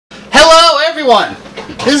everyone!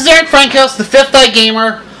 This is Eric Frankhouse, the Fifth Eye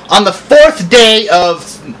Gamer, on the 4th day of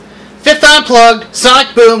Fifth Eye Unplugged,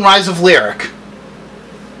 Sonic Boom, Rise of Lyric.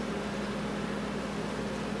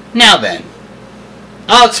 Now then,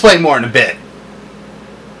 I'll explain more in a bit.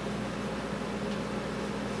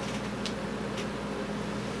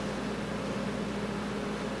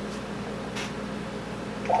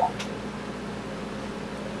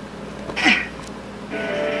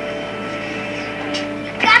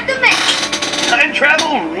 Time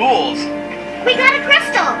travel rules. We got a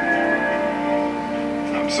crystal.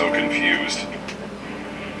 I'm so confused.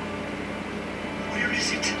 Where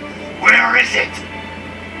is it? Where is it?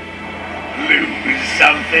 Lose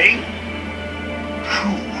something?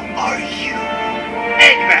 Who are you?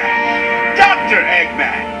 Eggman! Dr.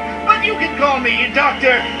 Eggman! But you can call me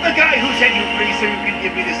Doctor, the guy who set you free so you can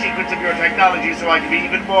give me the secrets of your technology so I can be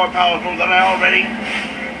even more powerful than I already...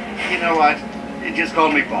 You know what? Just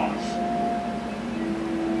call me Boss.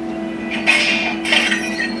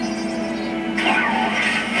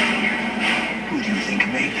 Who do you think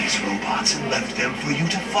made these robots and left them for you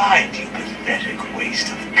to find, you pathetic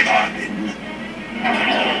waste of carbon?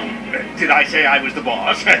 Did I say I was the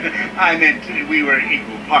boss? I meant we were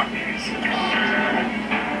equal partners.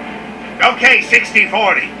 Okay,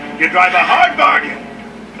 60-40. You drive a hard bargain.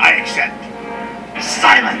 I accept.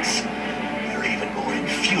 Silence! You're even more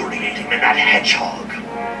infuriating than that hedgehog.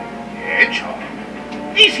 Hedgehog?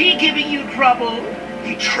 Is he giving you trouble?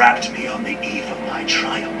 He trapped me on the eve of my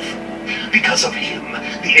triumph. Because of him,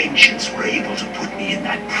 the ancients were able to put me in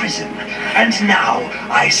that prison. And now,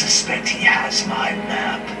 I suspect he has my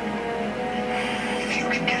map. If you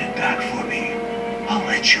can get it back for me, I'll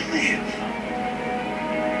let you live.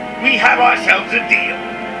 We have ourselves a deal.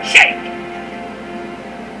 Shake!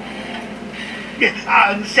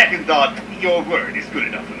 On second thought, your word is good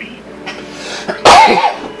enough for me.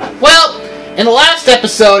 Well, in the last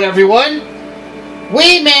episode, everyone,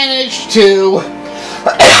 we managed to...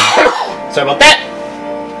 Sorry about that.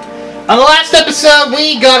 On the last episode,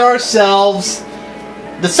 we got ourselves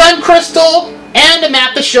the Sun Crystal and a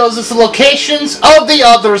map that shows us the locations of the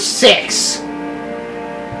other 6.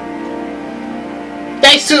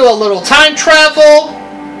 Thanks to a little time travel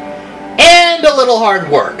and a little hard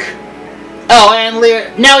work. Oh, and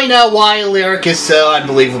now we know why Lyric is so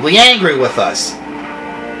unbelievably angry with us.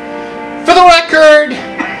 For the record,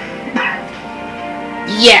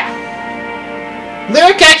 yeah.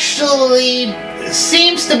 Lyric actually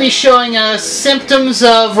seems to be showing us symptoms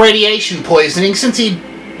of radiation poisoning since he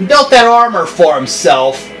built that armor for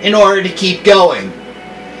himself in order to keep going,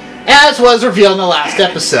 as was revealed in the last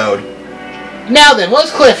episode. Now then, what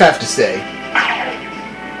does Cliff have to say?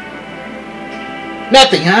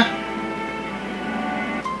 Nothing, huh?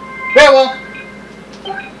 Very well.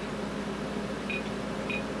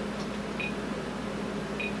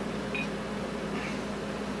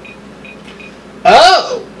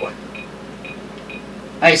 Oh!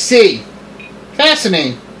 I see.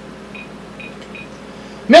 Fascinating.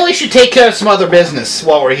 Millie should take care of some other business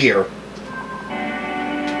while we're here.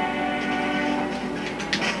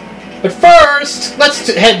 But first, let's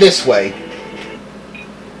head this way.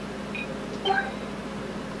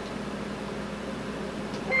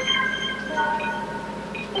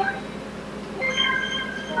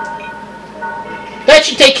 That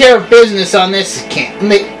should take care of business on this camp.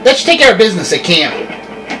 That should take care of business at camp.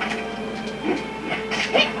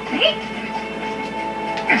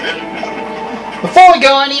 Before we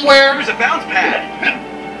go anywhere... There's a bounce pad.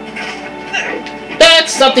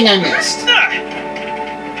 That's something I missed.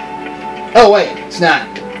 Oh wait, it's not.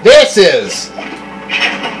 This is...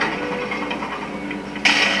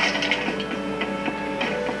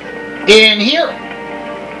 in here.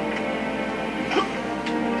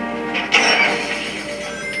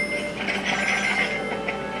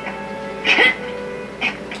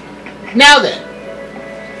 Now then,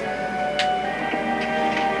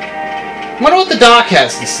 wonder what the doc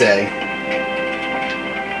has to say.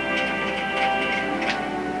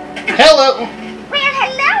 Hello. Well,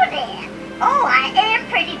 hello there. Oh, I am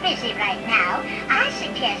pretty busy right now. I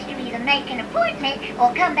suggest you either make an appointment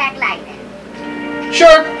or come back later.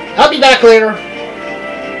 Sure, I'll be back later.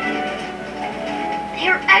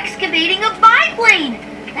 They're excavating a biplane!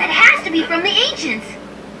 That has to be from the ancients.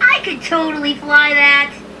 I could totally fly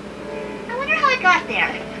that. I wonder how it got there.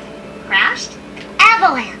 Crashed?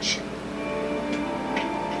 Avalanche.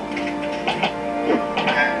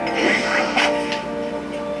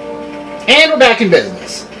 And we're back in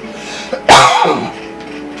business.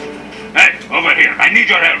 Hey, over here. I need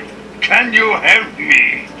your help. Can you help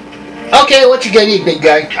me? Okay, what you gonna need, big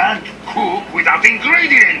guy? Can't cook without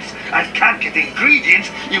ingredients. I can't get ingredients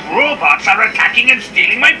if robots are attacking and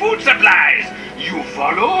stealing my food supplies. You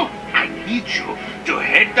follow? I need you to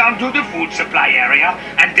head down to the food supply area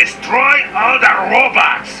and destroy all the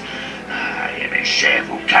robots. I am a chef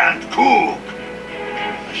who can't cook.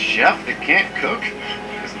 A chef that can't cook?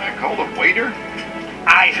 Isn't that called a waiter?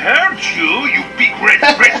 I heard you, you big red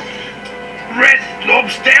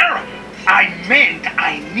lobster. I meant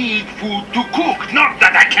I need food to cook, not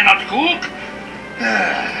that I cannot cook.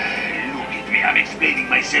 Look at me, I'm explaining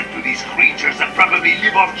myself to these creatures that probably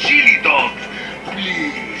live off chili dogs.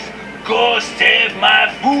 Please, go save my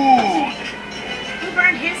food. Who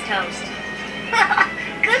burned his toast?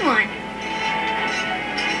 Good one.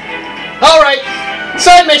 Alright,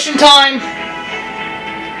 side mission time!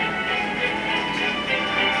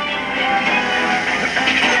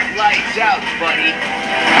 Lights out, buddy.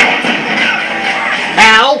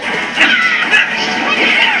 Ow!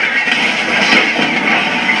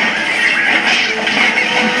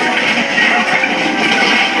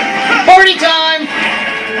 Party time!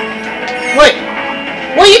 Wait,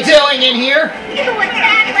 what are you doing in here? You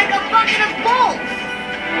attack like a bucket of bolts.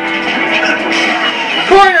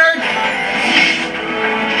 Cornered!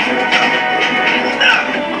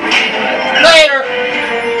 Later!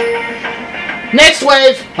 Next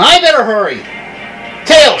wave, I better hurry.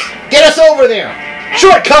 Tails, get us over there.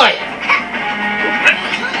 Shortcut!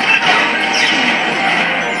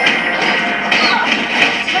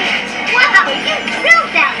 Wow, you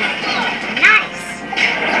built that one. Nice.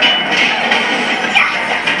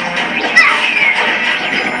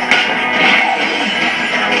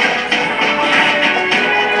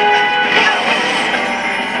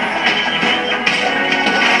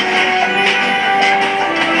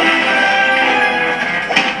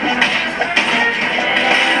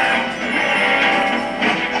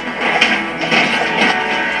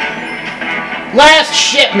 Last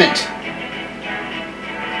shipment.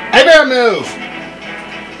 I better move.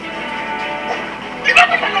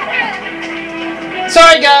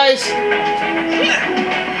 Sorry, guys.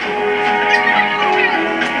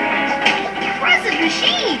 Impressive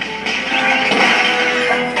machine.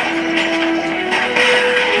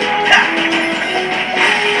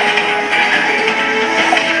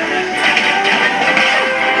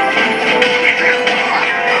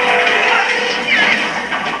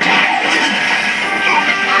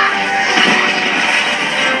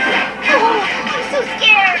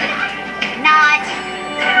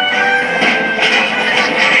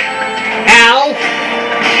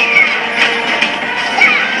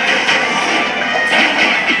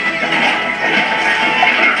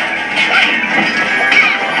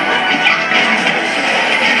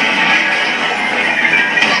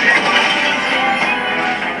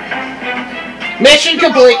 Mission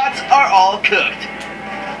complete. Robots are all cooked.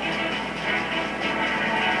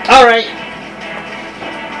 Alright.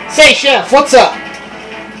 Say, Chef, what's up?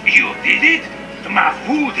 You did it? My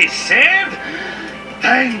food is saved?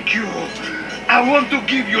 Thank you. I want to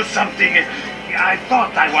give you something. I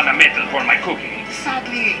thought I won a medal for my cooking.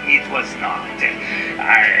 Sadly, it was not.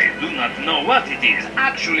 I do not know what it is.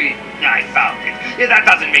 Actually, I found it. That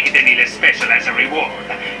doesn't make it any less special as a reward.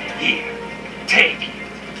 Here, take it.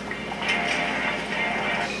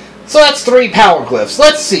 So that's 3 power glyphs.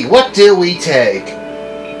 Let's see, what do we take?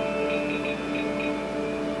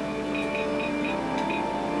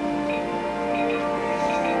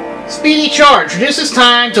 Speedy charge. Reduces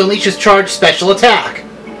time to unleash his charge special attack.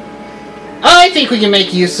 I think we can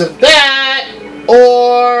make use of that.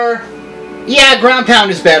 Or... yeah, ground pound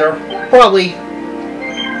is better. Probably.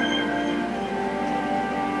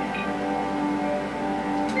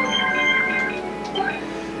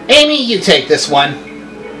 Amy, you take this one.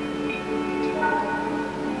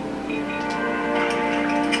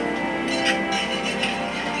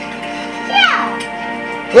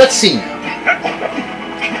 Let's see now.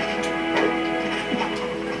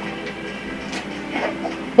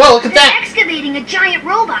 Well, look at They're that. excavating a giant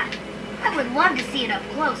robot. I would love to see it up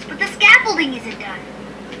close, but the scaffolding isn't done.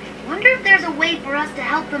 Wonder if there's a way for us to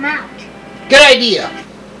help them out. Good idea.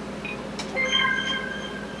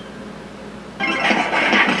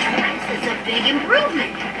 This is a big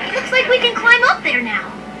improvement. Looks like we can climb up there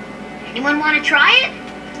now. Anyone want to try it?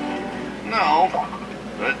 No,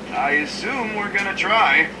 but I assume we're gonna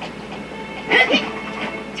try.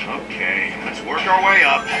 Okay, let's work our way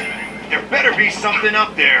up. There better be something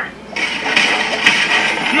up there.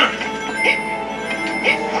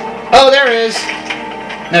 Oh, there is.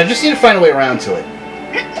 Now, just need to find a way around to it.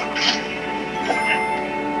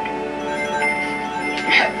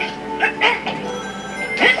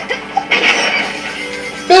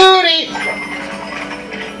 Booty!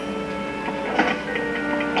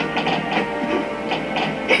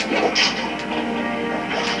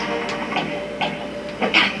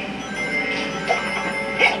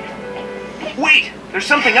 There's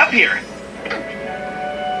something up here.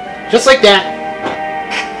 Just like that.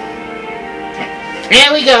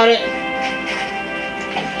 And we got it.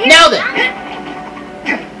 Now then.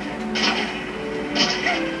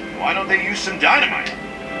 Why don't they use some dynamite?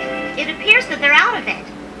 It appears that they're out of it.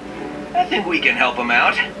 I think we can help them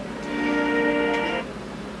out.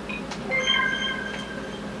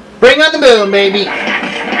 Bring on the boom, baby.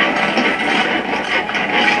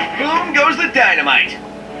 Boom goes the dynamite.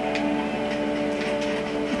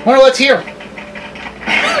 Wonder what's here. Blue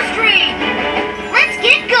string! Let's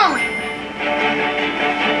get going!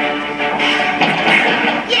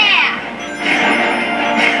 Yeah!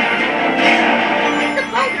 The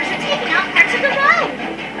boulders are taking out parts of the road.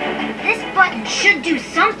 This button should do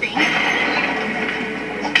something.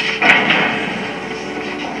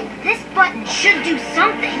 This button should do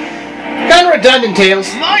something. Kind of redundant,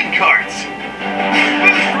 Tails. Mine carts.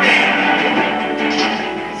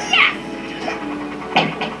 Yes!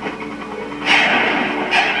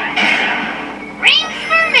 Rings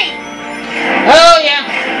for me! Oh, yeah.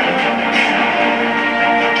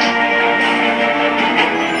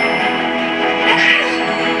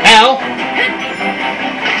 Ow.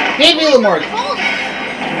 Maybe a little more. Boulders.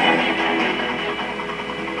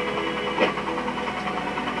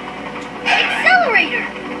 Accelerator!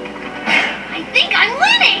 I think I'm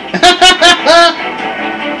winning!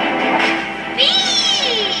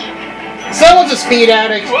 Speed! Someone's a speed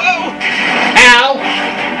addict. Whoa! Ow.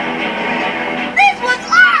 This was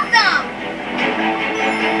awesome!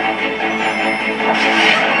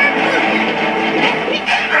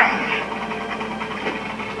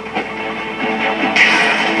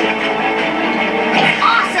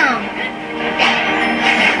 Awesome!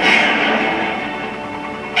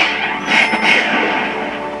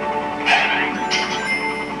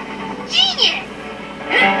 Genius!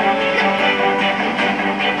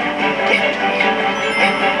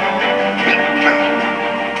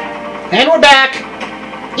 And we're back.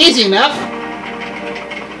 Easy enough.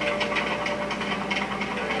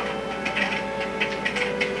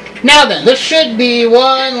 Now then, this should be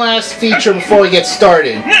one last feature before we get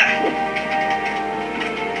started.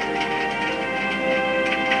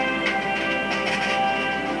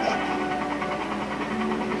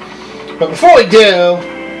 But before we do...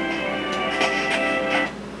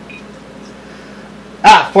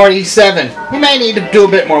 47. We may need to do a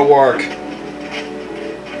bit more work.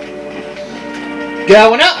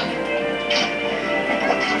 Going up.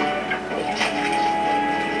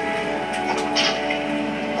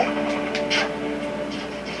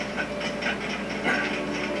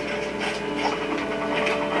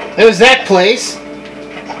 There's that place.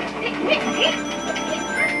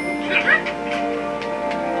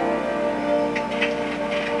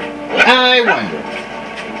 I wonder.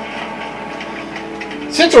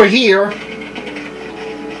 Since we're here,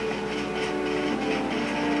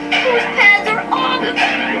 Those pads are awesome!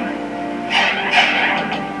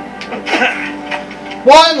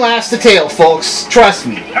 one last detail, folks. Trust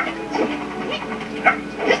me.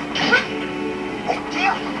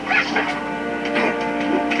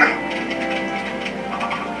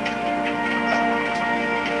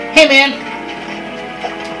 Hey, man.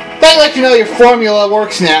 I'd like to know your formula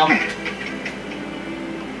works now.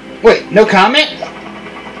 Wait, no comment?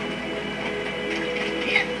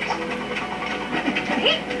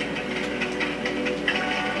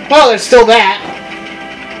 Well, there's still that.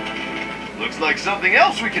 Looks like something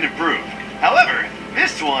else we can improve. However,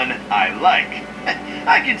 this one I like.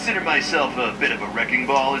 I consider myself a bit of a wrecking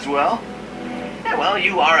ball as well. Yeah, well,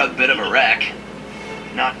 you are a bit of a wreck.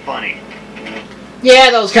 Not funny.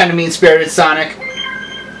 Yeah, that was kind of mean-spirited, Sonic.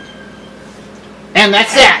 And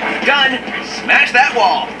that's that. Done. Smash that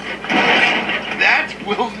wall. That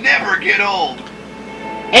will never get old.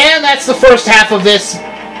 And that's the first half of this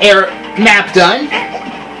map done.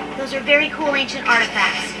 Those are very cool ancient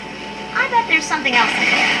artifacts. I bet there's something else in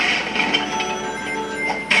there.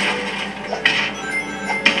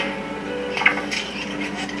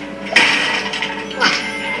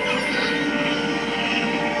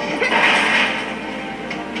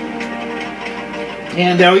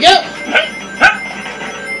 And there we go.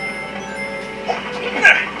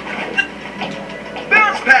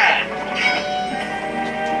 Bounce pad.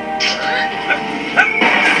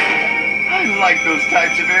 I like those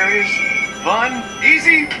types of areas. Fun,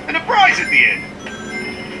 easy, and a prize at the end.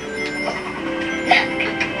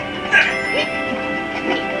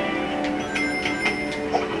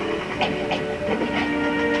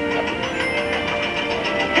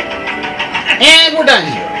 And we're done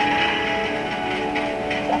here.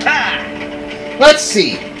 Ha! Let's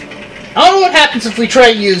see. I don't know what happens if we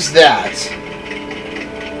try to use that.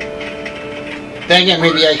 Then again,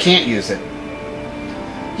 maybe I can't use it.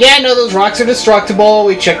 Yeah, no, those rocks are destructible.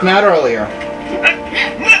 We checked them out earlier.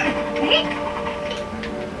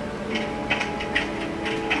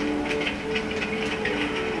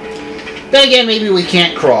 Then again, maybe we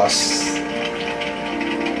can't cross.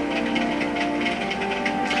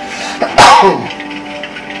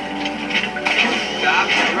 Stop,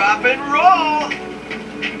 drop, and roll!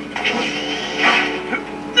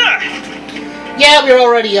 Yeah, we're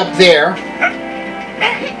already up there.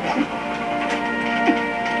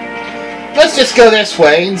 Let's just go this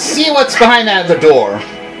way and see what's behind that other door.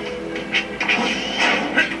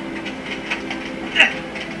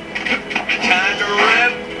 Time to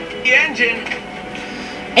rev the engine.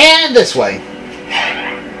 And this way.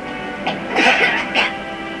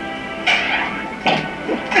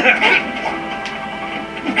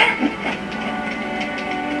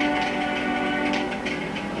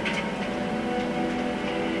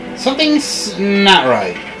 Something's not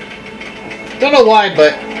right. Don't know why,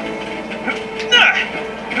 but...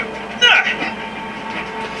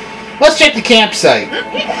 Let's check the campsite.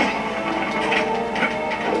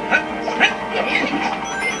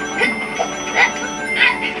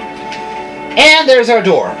 And there's our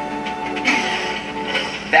door.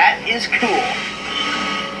 That is cool.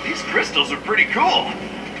 These crystals are pretty cool.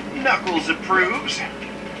 Knuckles approves.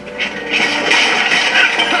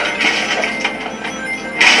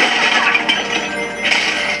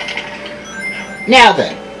 Now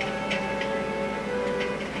then.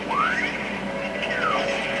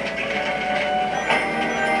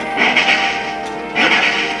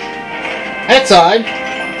 That's odd.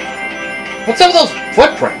 What's up with those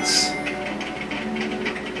footprints?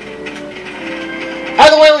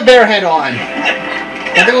 Either way, we better head on.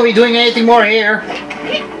 I think we'll be doing anything more here.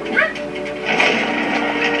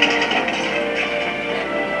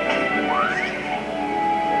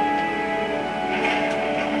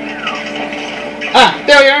 Ah,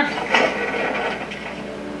 there we are.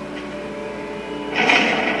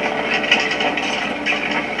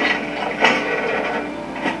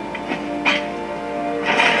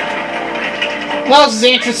 Well, this is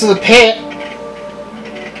the entrance to the pit.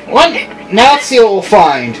 What? Now let's see what we'll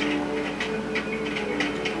find.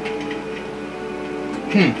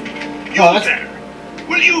 You Oh, that's... there!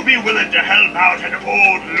 Will you be willing to help out an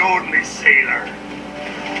old lonely sailor?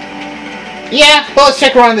 Yeah, but let's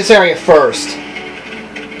check around this area first.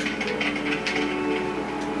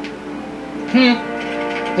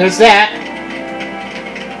 There's that.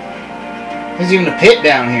 There's even a pit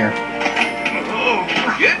down here. Oh,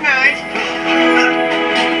 good night.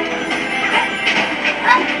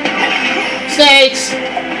 Snakes!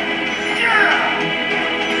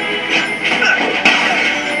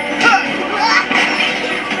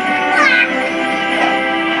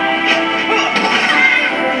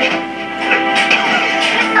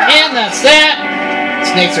 And that's that.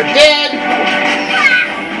 Snakes are dead.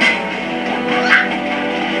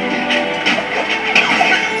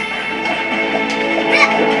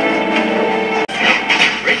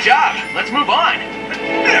 Great job. Let's move on.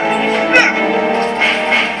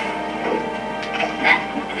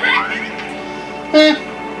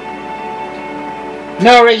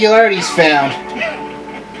 No irregularities found.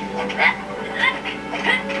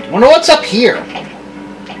 Wonder what's up here.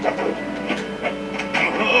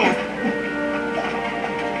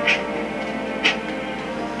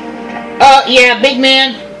 Yeah, big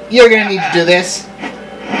man, you're gonna need to do this.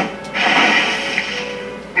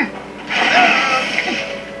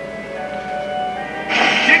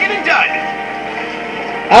 Digging and diving.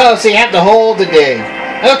 Oh, so you have to hold the dig.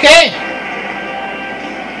 Okay.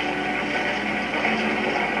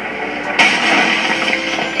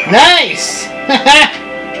 Nice!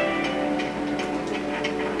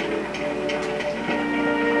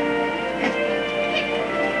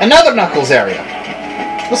 Another Knuckles area.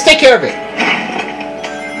 Let's take care of it.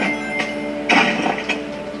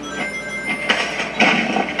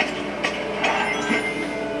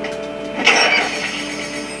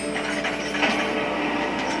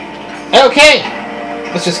 Okay.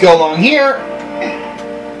 Let's just go along here.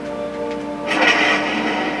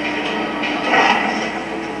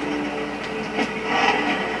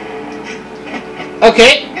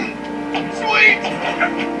 Okay. Sweet!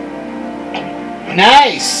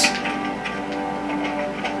 Nice.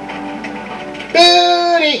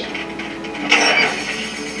 Booty.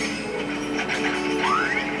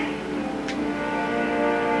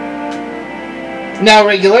 No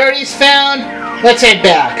irregularities found. Let's head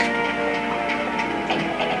back.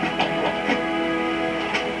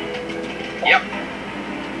 Yep.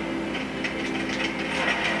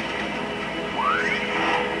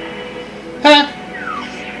 Huh.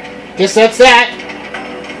 Guess that's that.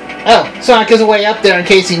 Oh, Sonic is way up there in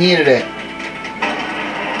case he needed it.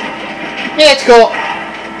 Yeah, it's cool.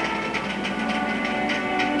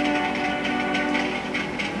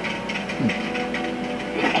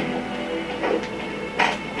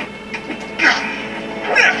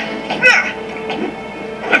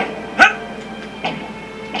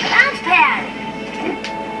 Bounce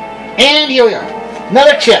pad. And here we are.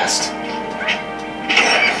 Another chest.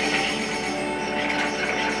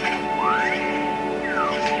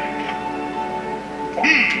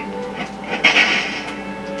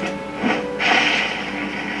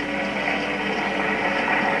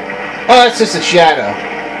 Oh, it's just a shadow.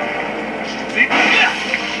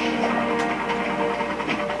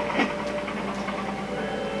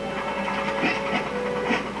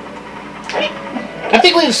 I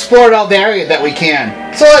think we've explored all the area that we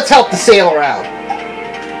can, so let's help the sailor out.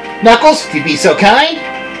 Knuckles, if you'd be so kind.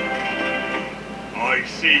 I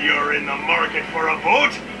see you're in the market for a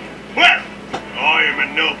boat. Well, I am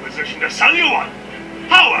in no position to sell you one.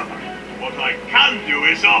 However, what I can do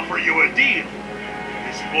is offer you a deal.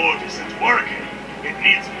 This boat isn't working. It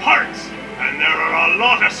needs parts, and there are a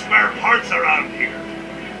lot of spare parts around here.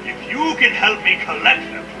 If you can help me collect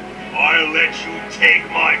them, I'll let you take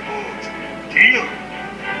my boat. Deal?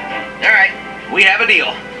 Alright, we have a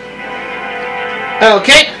deal.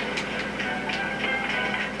 Okay.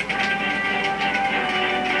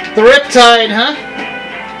 The Riptide, huh?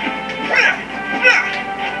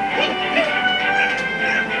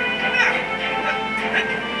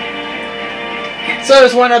 So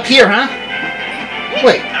there's one up here, huh?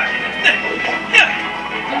 Wait.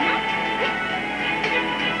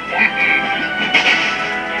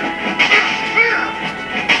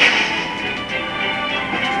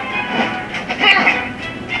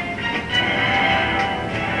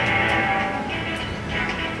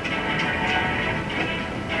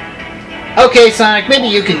 Okay, Sonic, maybe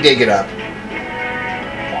you can dig it up. Spin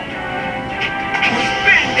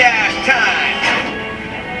dash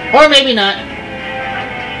time! Or maybe not.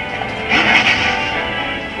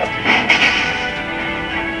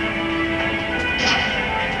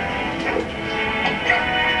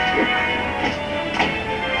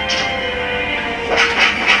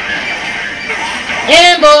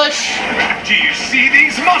 Ambush! Do you see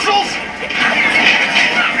these muscles?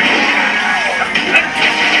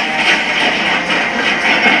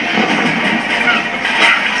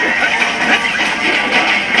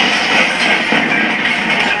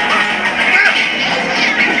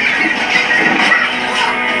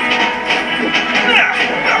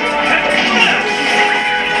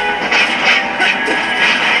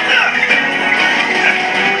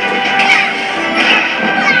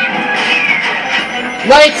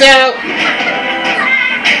 Lights out!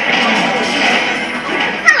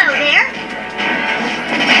 Hello there.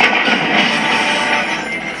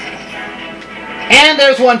 And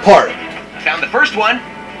there's one part. I found the first one.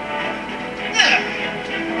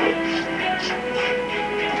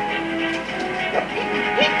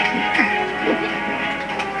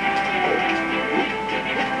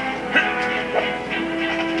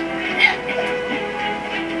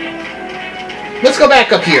 Let's go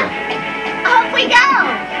back up here. Off we go.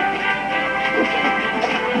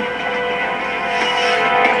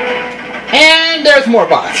 And there's more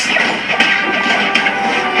bots.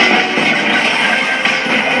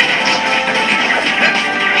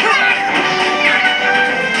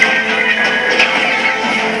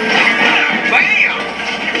 Bam!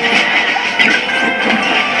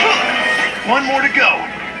 One more to go.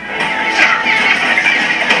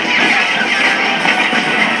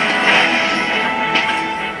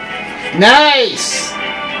 Nice!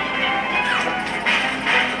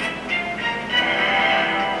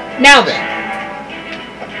 Now then,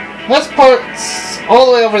 let's put all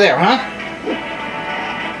the way over there, huh?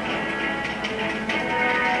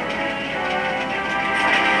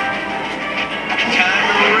 Time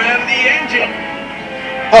to rev the engine.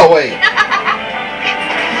 Oh, wait.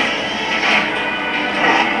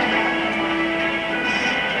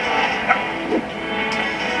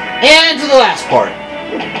 And to the last part.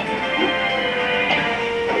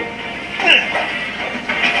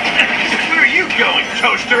 Where are you going,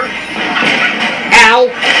 Toaster? Ow!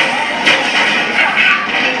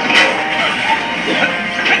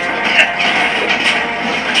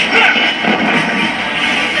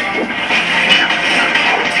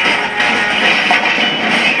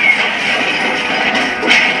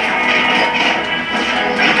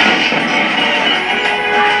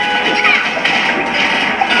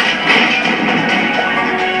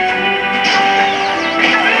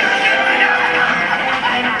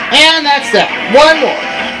 And that's that. One more.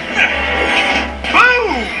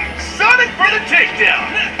 Boom! Sonic for the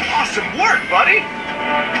takedown. buddy.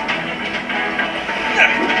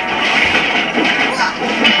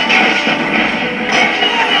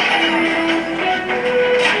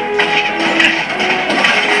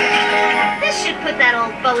 This should put that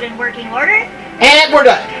old boat in working order. And we're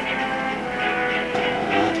done.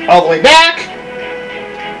 All the way back.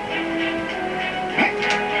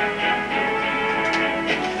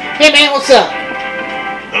 Hey man, what's up?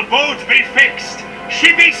 The boat be fixed.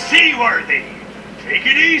 She be seaworthy. Take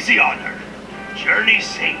it easy on her. Journey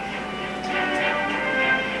safe.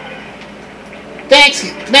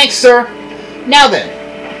 Thanks, sir. Now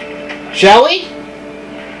then, shall we?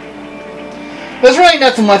 There's really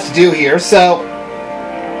nothing left to do here, so...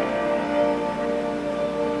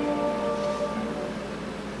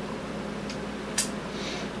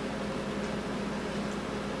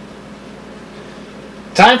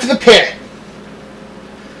 time for the pit.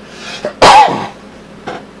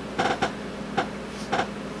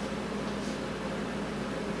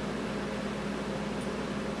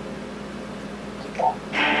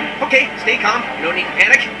 Okay, stay calm. You don't need to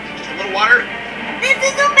panic. Just a little water. This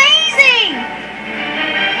is amazing!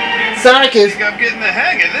 Sonic I is... think I'm getting the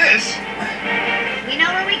hang of this. We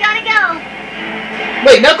know where we gotta go.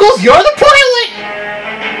 Wait, Knuckles, you're the pilot?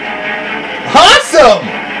 Awesome!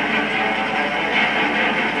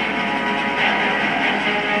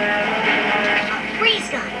 A freeze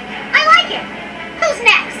gun. I like it. Who's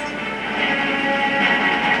next?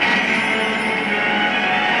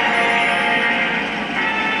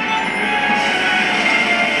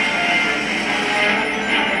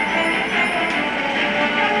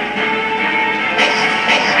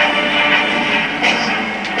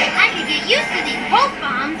 I could get used to these pulse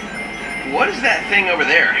bombs. What is that thing over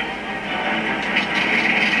there?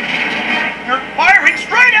 You're firing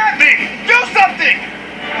straight at me! Do something!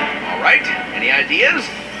 All right, any ideas?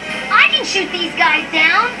 I can shoot these guys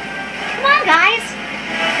down. Come on, guys.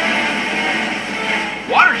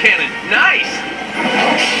 Water cannon, nice!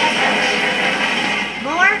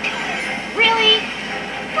 More? Really?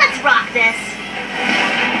 Let's rock this.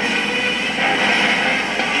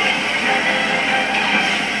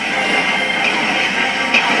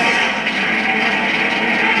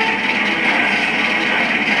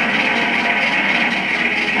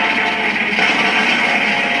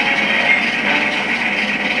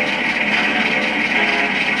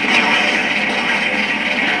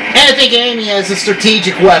 And I think Amy has a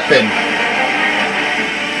strategic weapon.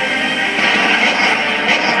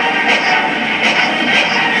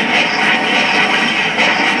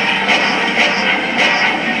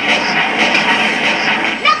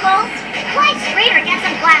 Knuckles, fly straight or get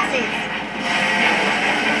some glasses.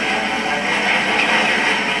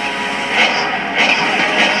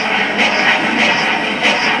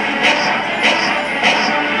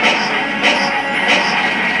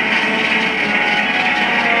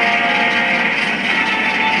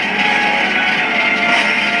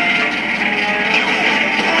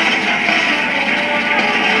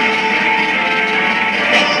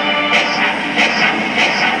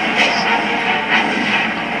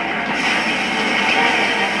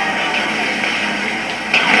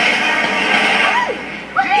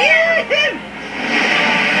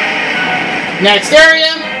 Next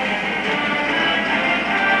area.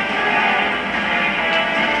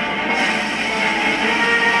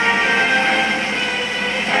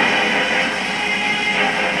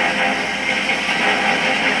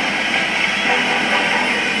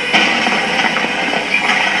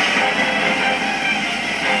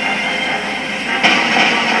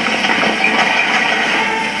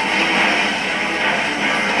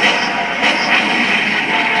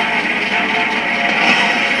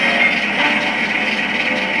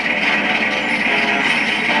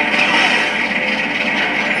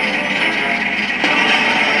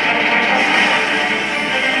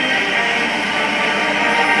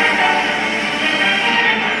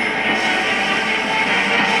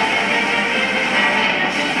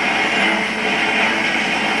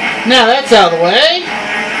 Now that's out of the way.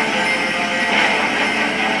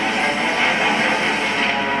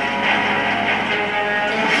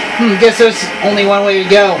 Guess there's only one way to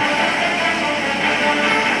go.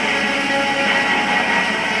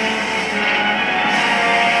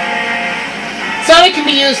 Sonic can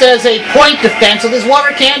be used as a point defense with his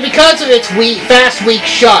water cannon because of its fast, weak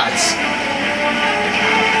shots.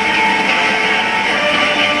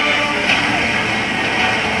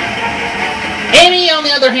 Amy, on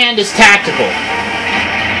the other hand, is tactical.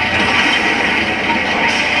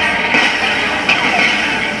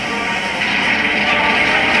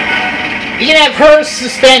 You can have her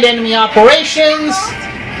suspend enemy operations.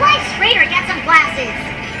 Fly straight or get some glasses.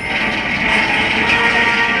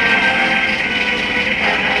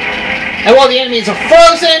 And while the enemies are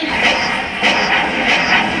frozen,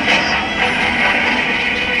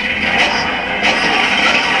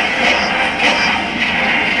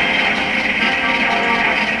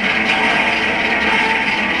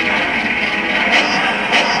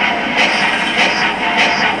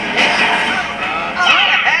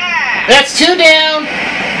 that's 2 down.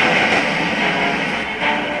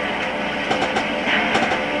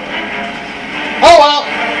 Oh well.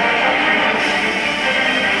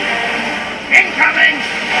 Incoming!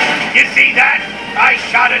 You see that? I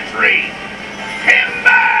shot a 3.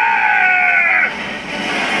 Timber!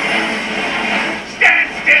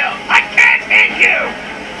 Stand still! I can't hit you!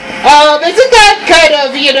 Isn't that kind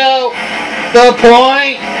of, you know, the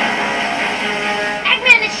point?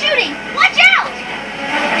 Eggman is shooting! Watch out!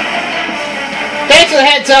 Thanks for the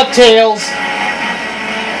heads up, Tails.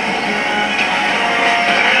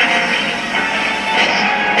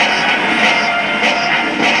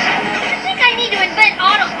 I think I need to invent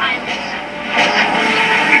autopilot.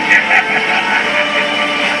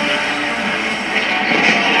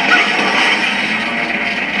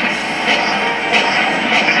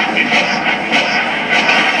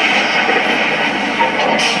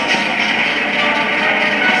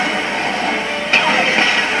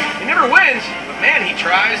 He never wins, but man, he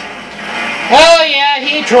tries. Oh yeah,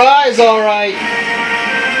 he tries alright.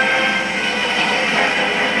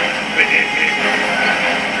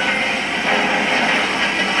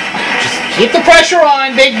 Just keep the pressure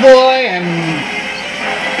on, big boy, and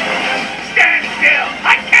Stand still!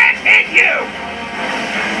 I can't hit you!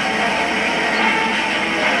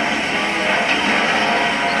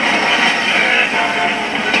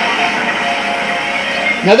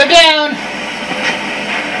 another down.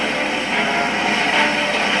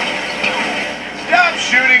 Stop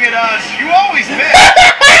shooting at us. You always miss.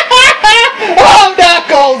 Oh,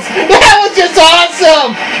 Knuckles! That was just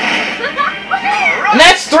awesome! And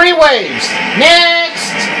that's 3 waves.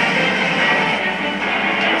 Next!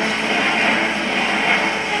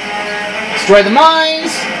 Destroy the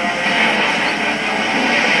mines.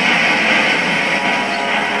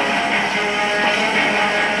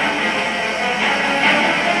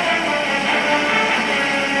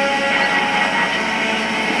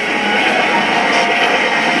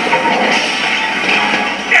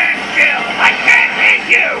 Stand still! I can't hit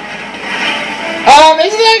you!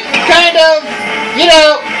 Isn't that kind of, you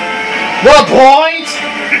know, the point?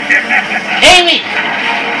 Amy!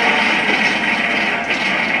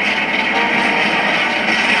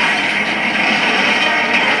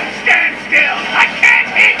 Stand still! I can't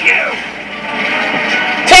hit you!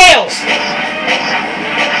 Tails!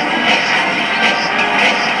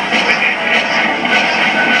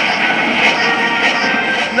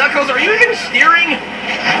 Knuckles, are you even steering?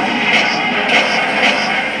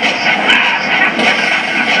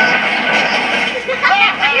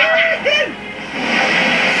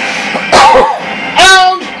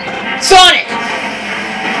 Sonic!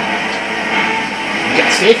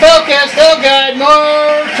 Stay focused. Oh god,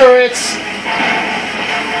 more turrets.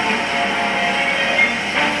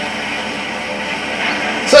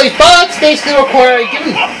 So these bots basically require you give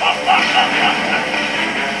them...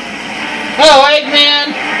 Oh,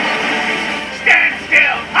 Eggman! Stand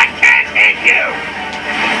still! I can't hit you!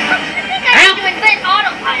 I think I need to invent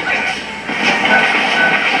autopilot.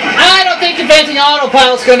 I don't think inventing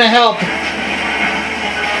autopilot's gonna help.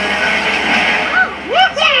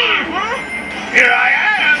 Here I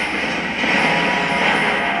am!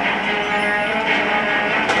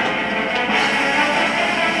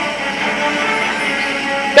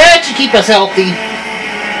 That should keep us healthy.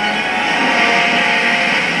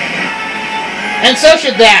 And so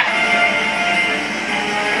should that.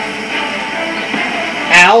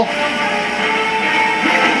 Ow.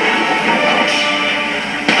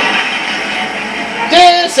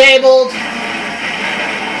 Disabled.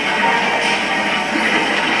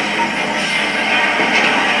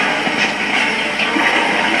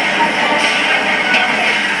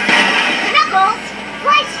 Knuckles,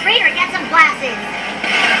 fly straight or get some glasses.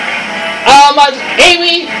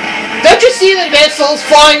 Amy, don't you see the missiles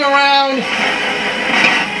flying around?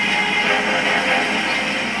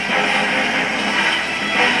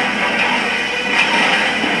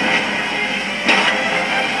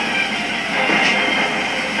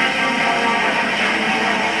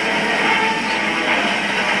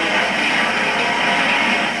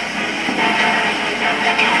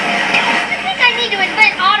 I think I need to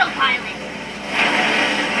invent autopilot.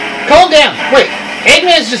 Calm down. Wait,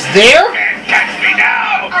 Eggman's just there? Can't catch me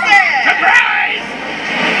now! Yeah. Surprise!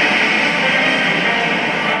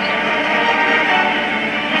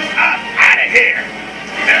 I'm out of here!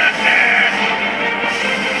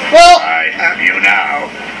 Well,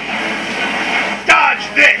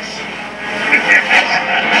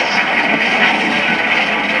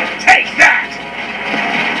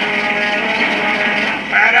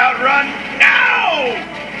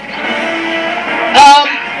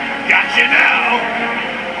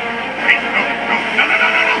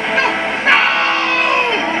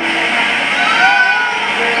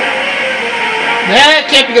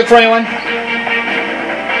 can't be good for anyone.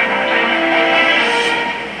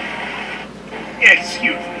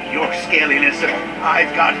 Excuse me, your scaliness.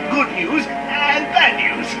 I've got good news and bad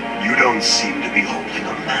news. You don't seem to be holding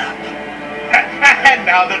a map. And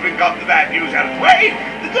now that we've got the bad news out of the way,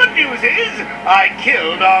 the good news is I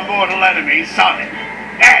killed our mortal enemy, Sonic,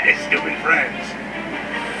 and his stupid friends.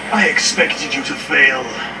 I expected you to fail.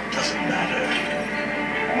 Doesn't matter.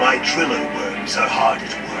 My driller worms are hard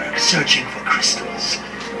at work searching for crystals.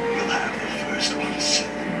 You'll have the first one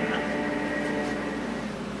soon.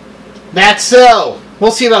 That's so.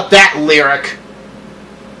 We'll see about that lyric.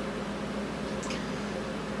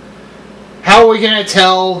 How are we going to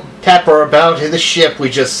tell Pepper about the ship we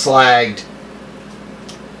just slagged?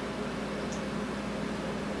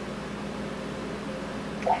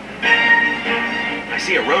 I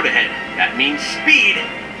see a road ahead. That means speed.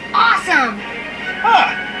 Awesome!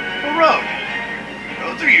 Ah, a road.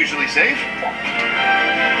 Roads are usually safe.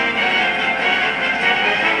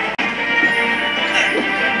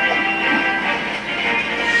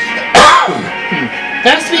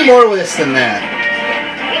 There has to be more to this than that.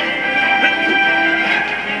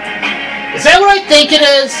 Is that what I think it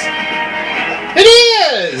is? It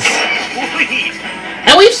is! Sweet.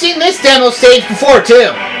 And we've seen this demo stage before, too.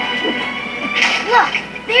 Look,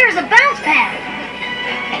 there's a bounce pad.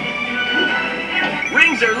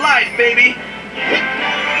 Rings are life, baby.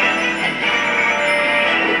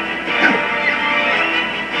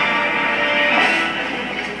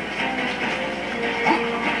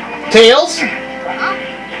 Tails?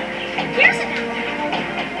 Here's a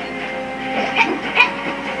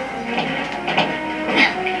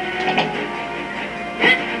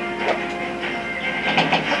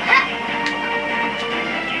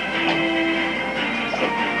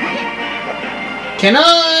Can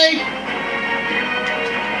I?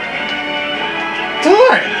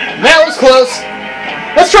 Darn! That was close.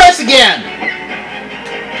 Let's try this again.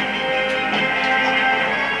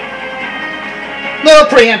 Little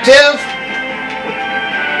preemptive.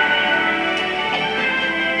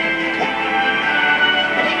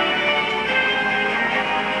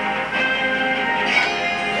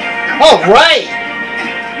 All right.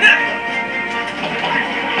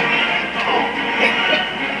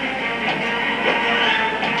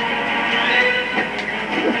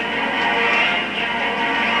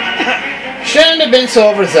 Shouldn't have been so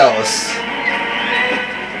overzealous.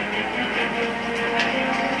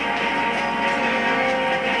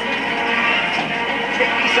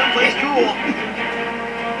 Take me someplace cool.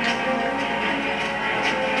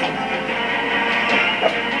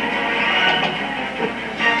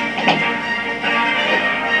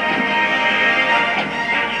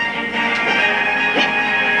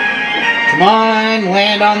 Come on,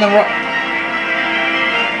 land on the rock.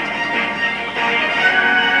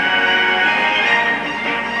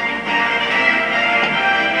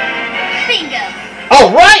 All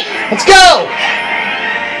right, let's go.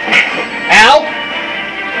 Ow.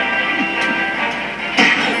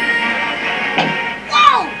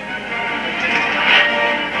 Whoa!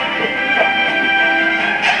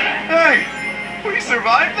 Hey, we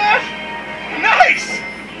survived that? Nice!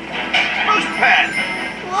 Boost pad!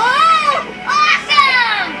 Whoa!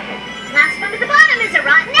 Awesome! Last one to the bottom is a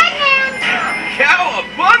rotten Eggman.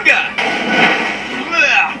 Cowabunga!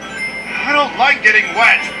 Ugh, I don't like getting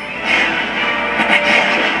wet.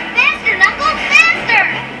 Faster, Knuckles, faster!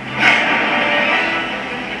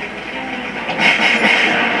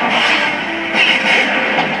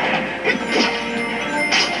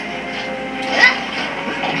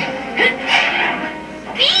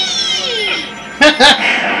 Speed!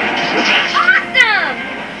 Awesome!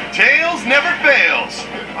 Tails never fails.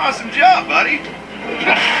 Awesome job, buddy.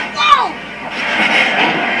 Whoa!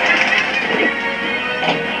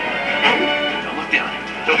 Don't look down.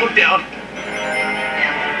 Don't look down.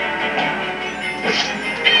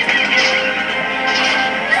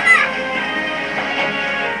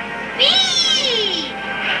 Speed!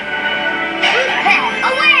 Boost pad,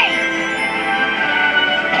 away!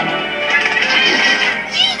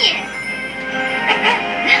 Genius!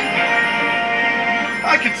 I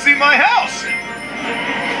can see my house.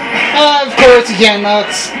 Of course, again,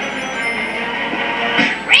 let's.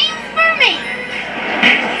 Rings for me!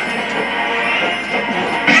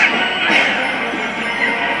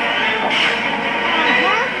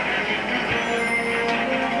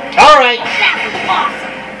 All right. That was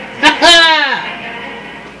awesome!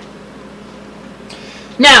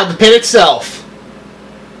 Now, the pit itself.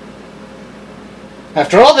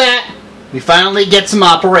 After all that, we finally get some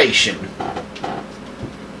operation.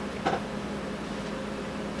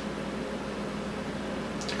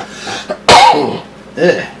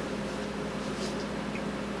 Ugh.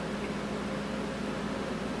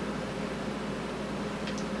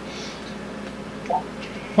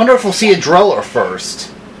 Wonder if we'll see a driller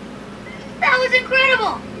first. That was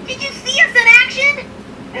incredible! Did you see us in action?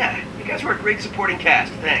 Yeah, you guys were a great supporting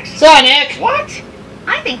cast. Thanks. Sonic! What?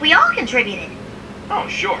 I think we all contributed. Oh,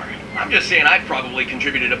 sure. I'm just saying I probably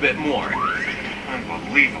contributed a bit more.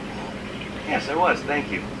 Unbelievable. Yes, I was.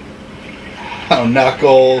 Thank you. Oh,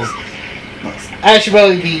 Knuckles. I should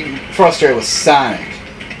probably be frustrated with Sonic.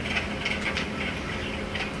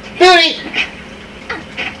 Booty!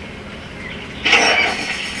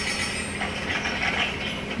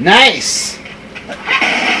 Nice!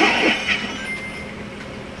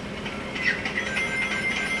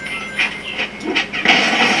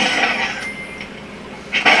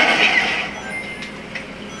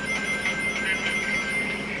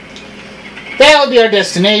 That would be our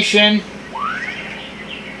destination.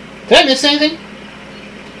 Did I miss anything?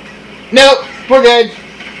 Nope, we're good.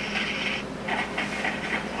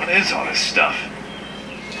 What is all this stuff?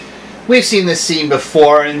 We've seen this scene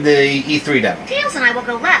before in the E3 demo. Tails and I will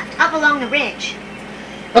go left, up along the ridge.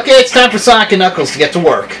 Okay, it's time for Sonic and Knuckles to get to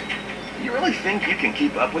work. You really think you can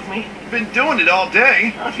keep up with me? Been doing it all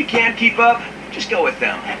day. Well, if you can't keep up, just go with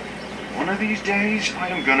them. One of these days, I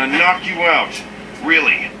am gonna knock you out.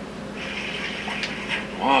 Really.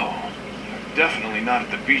 Whoa. I'm definitely not at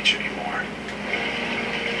the beach anymore.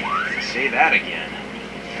 Say that again.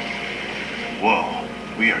 Whoa.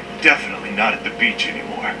 We are definitely not at the beach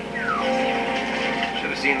anymore. Should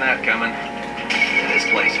have seen that coming. This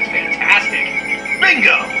place is fantastic.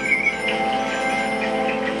 Bingo!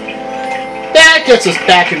 That gets us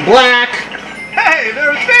back in black. Hey, there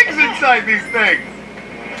are things inside these things!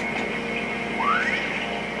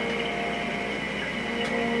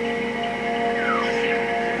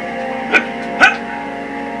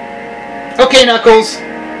 Okay, Knuckles.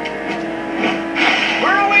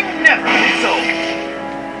 Burrowing never gets old.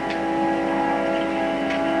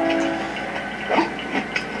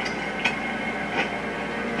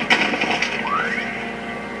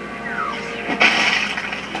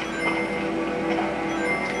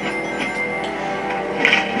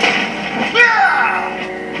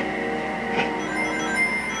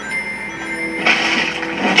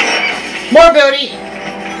 More booty.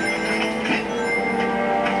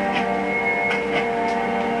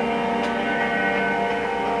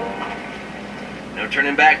 No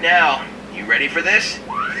turning back now. You ready for this?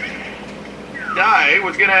 I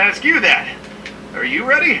was gonna ask you that. Are you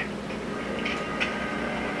ready?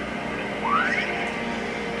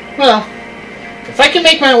 Well, if I can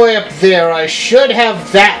make my way up there, I should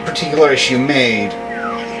have that particular issue made.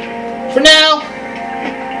 For now,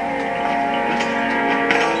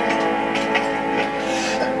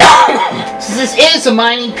 since this is a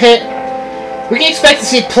mining pit, we can expect to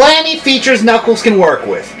see plenty of features Knuckles can work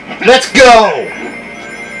with. Let's go!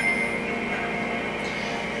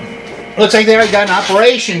 Looks like they already got an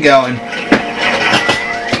operation going.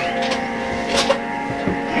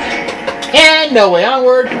 And no way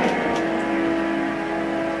onward.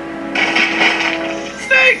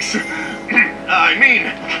 Snakes! I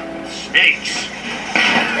mean, snakes.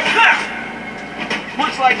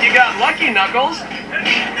 Looks like you got lucky, Knuckles.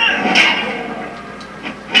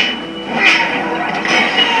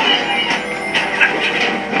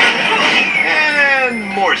 And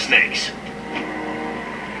more snakes.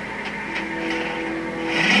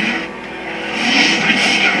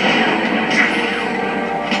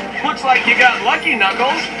 Looks like you got lucky,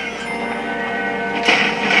 Knuckles.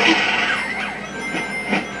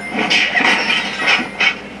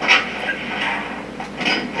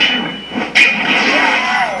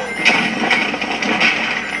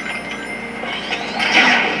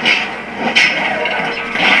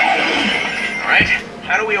 Alright,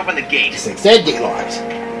 how do we open the gate? Six dead gate locked.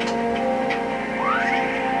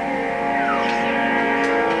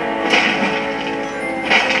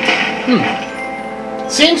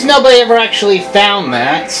 Seems nobody ever actually found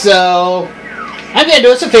that, so I'm gonna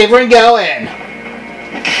do us a favor and go in.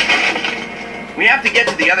 We have to get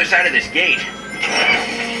to the other side of this gate.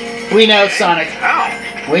 We know, Sonic. How?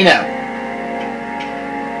 We know.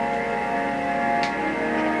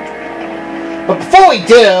 But before we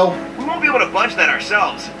do, We won't be able to budge that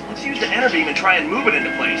ourselves. Let's use the enter beam and try and move it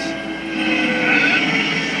into place.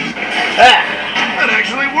 That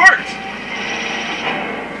actually worked!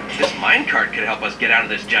 This minecart could help us get out of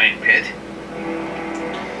this giant pit.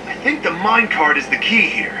 I think the minecart is the key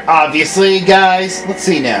here. obviously, guys, let's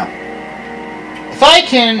see now. If I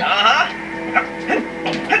can... Uh-huh.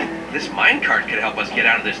 This minecart could help us get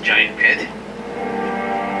out of this giant pit.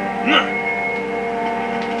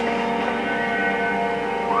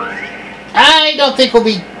 I don't think we'll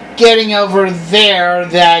be getting over there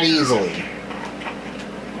that easily.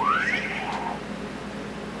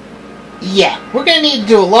 Yeah, we're gonna need to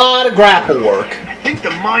do a lot of grapple work. I think the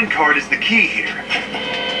minecart is the key here.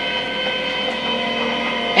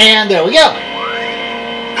 And there we go.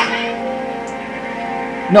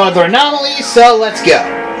 No other anomalies, so let's go.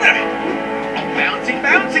 Bouncy,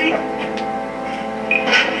 bouncy!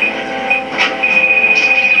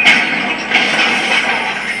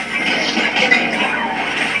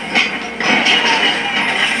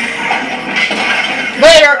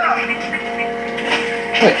 Later!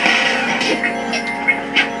 Wait.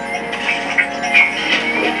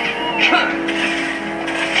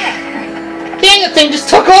 Dang, the thing just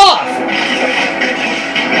took off!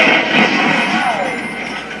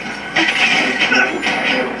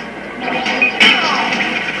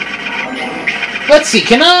 Let's see,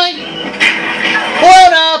 can I?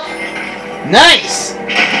 Blown up! Nice!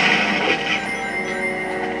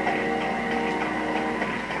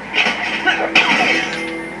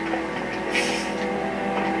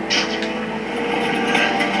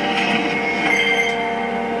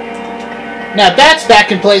 Now that's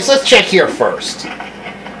back in place. Let's check here first.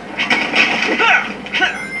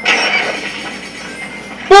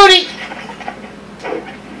 Booty!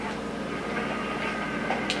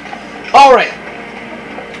 Alright.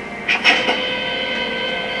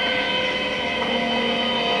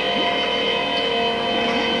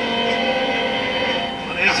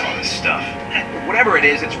 What is all this stuff? Whatever it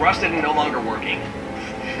is, it's rusted and no longer working.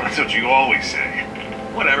 That's what you always say.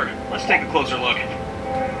 Whatever. Let's take a closer look.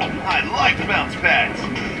 I like bounce pads.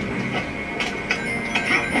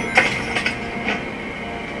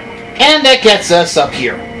 And that gets us up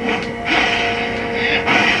here.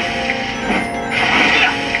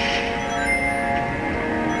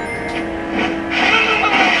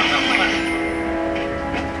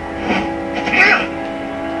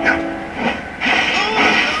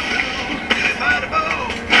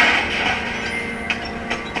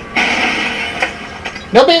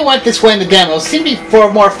 Nobody went this way in the demo. It seemed to be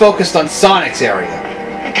more focused on Sonic's area.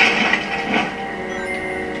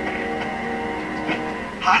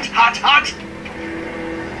 Hot, hot, hot!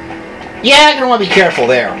 Yeah, I'm gonna want to be careful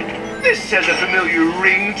there. This has a familiar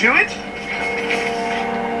ring to it.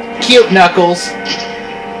 Cute Knuckles.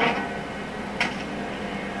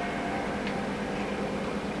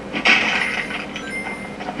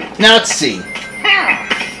 Now let's see.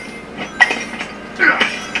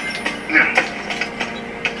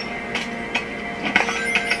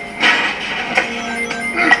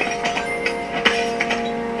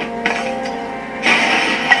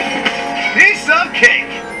 Piece of cake.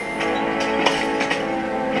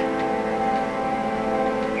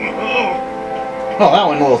 Oh, that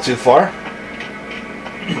went a little too far.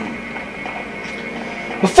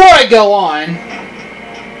 Before I go on,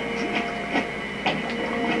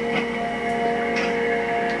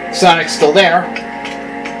 Sonic's still there.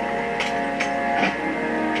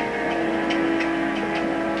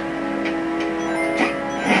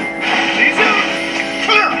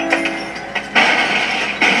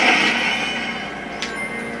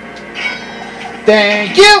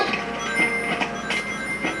 Thank you!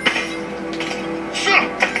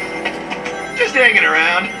 Just hanging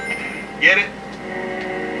around. Get it?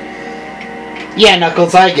 Yeah,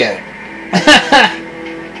 Knuckles, I get it.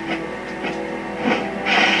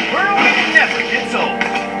 We're awaiting never gets old.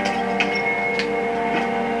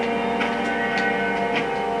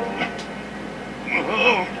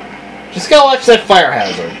 Just go watch that fire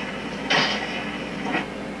hazard.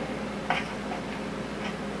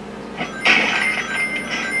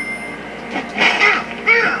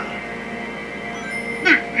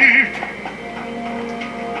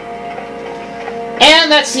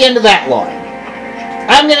 And that's the end of that line.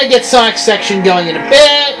 I'm gonna get Sonic's section going in a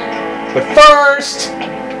bit, but first,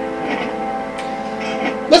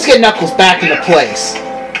 let's get Knuckles back into place.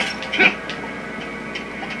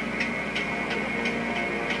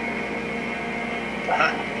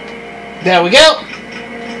 There we go.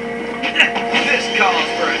 This calls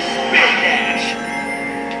for a spin dash.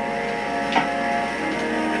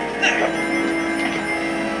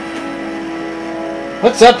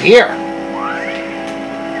 What's up here?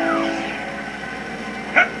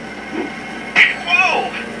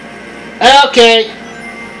 Whoa! Okay.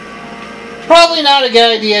 Probably not a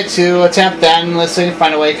good idea to attempt that unless we can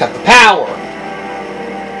find a way to cut the power.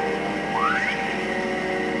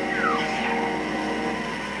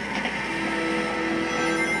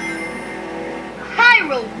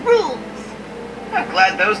 Hyrule rules! I'm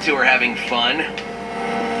glad those two are having fun.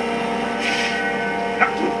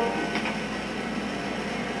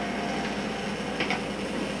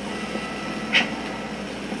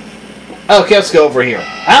 Okay, let's go over here.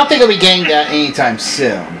 I don't think I'll be getting that anytime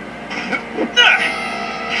soon.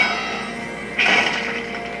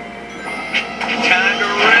 Time to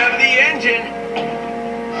rev the engine.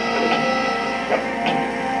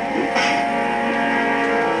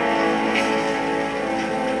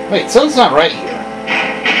 Wait, something's not right here.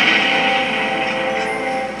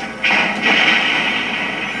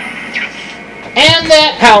 And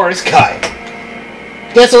that power is cut.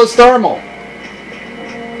 Guess it was thermal.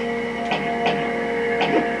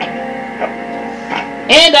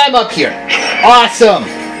 And I'm up here. Awesome.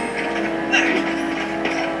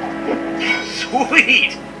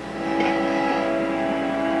 Sweet.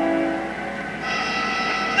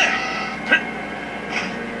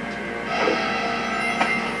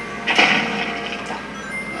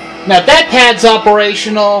 Now that pad's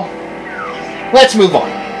operational. Let's move on.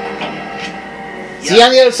 See you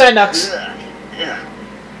on the other side, Nux.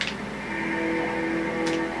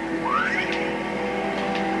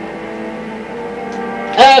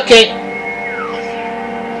 Okay.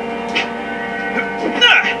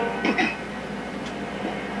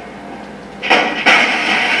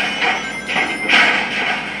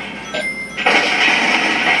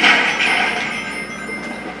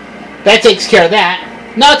 That takes care of that.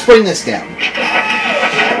 Now let's bring this down.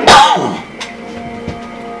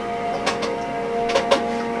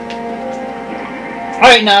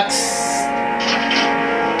 Alright, Nux.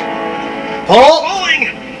 Pull. Pulling.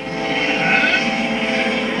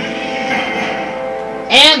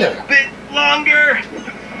 And A bit longer.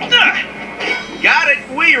 Got it.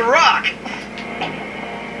 We rock.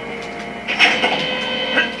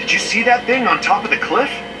 Did you see that thing on top of the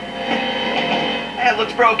cliff? It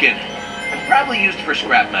looks broken. Probably used for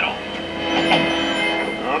scrap metal.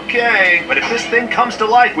 Okay, but if this thing comes to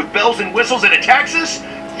life with bells and whistles and attacks us,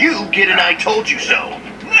 you get an I told you so.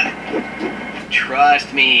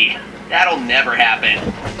 Trust me, that'll never happen.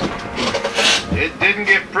 It didn't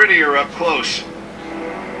get prettier up close.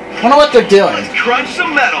 wonder what they're doing. Let's crunch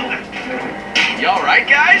some metal. You alright,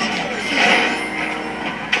 guys?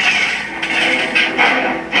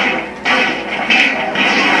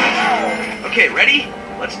 Okay, ready?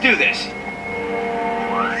 Let's do this.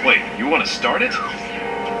 Wait, you want to start it?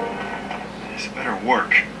 This better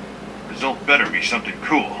work. Result better be something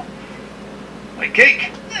cool. Like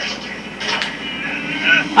cake.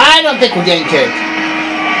 I don't think we're getting cake.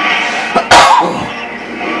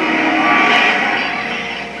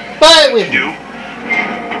 But we Do?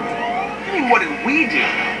 I mean, what did we do?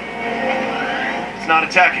 It's not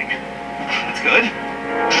attacking. That's good.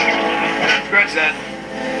 Scratch that.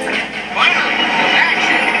 Finally, some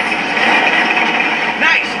action.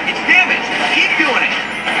 Nice, it's damaged. Keep doing it.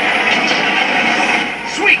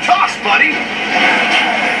 Sweet toss, buddy.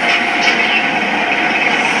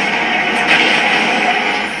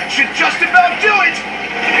 Should just about do it.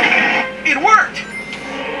 It worked.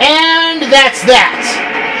 And that's that.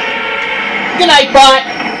 Good night, bot.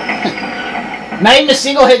 Not even a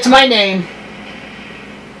single hit to my name.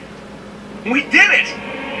 We did it.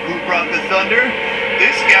 Who brought the thunder?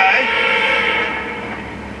 This guy.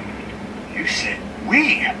 You said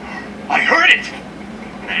we. I heard it.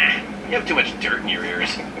 Nah, you have too much dirt in your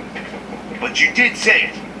ears. But you did say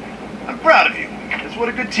it. I'm proud of you. That's what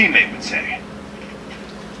a good teammate would say.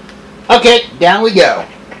 Okay, down we go.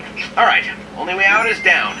 All right, only way out is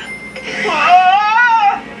down.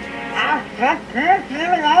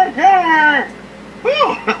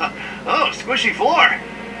 Whew. Oh, squishy floor.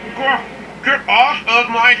 Get off of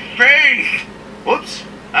my face! Whoops,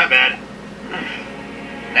 my bad.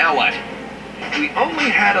 Now what? We only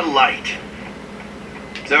had a light.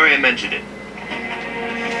 Sorry I mentioned it.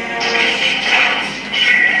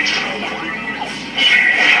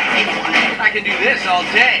 I can do this all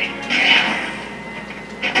day.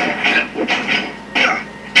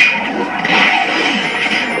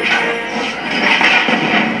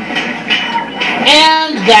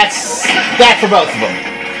 And that's that for both of them.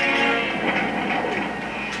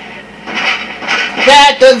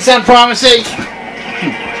 That doesn't sound promising.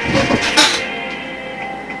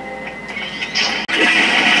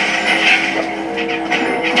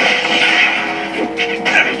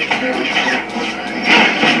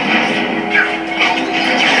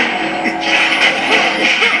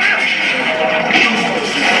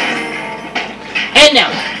 And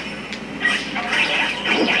now.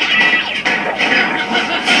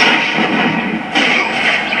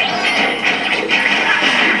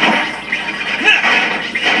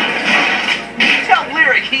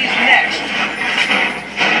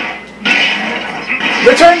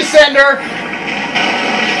 Return to sender.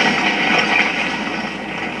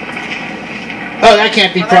 Oh, that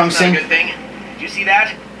can't be promising. That's not a good thing. Did you see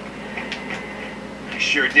that? I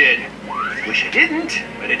sure did. Wish I didn't,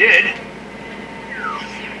 but I did.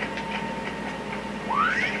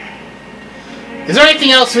 Is there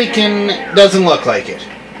anything else we can... Doesn't look like it.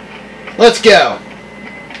 Let's go.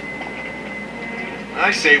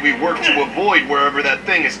 I say we work to avoid wherever that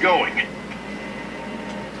thing is going.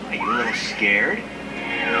 Are you a little scared?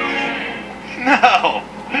 No.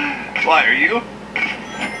 Why are you?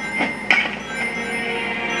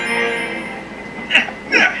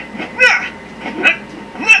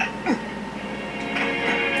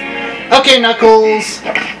 Okay, Knuckles.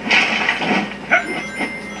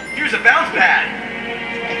 Here's a bounce pad.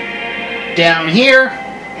 Down here.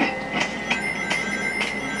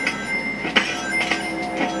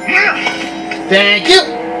 Thank you.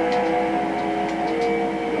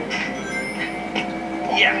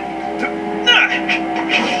 Yeah.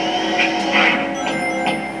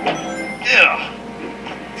 Ugh.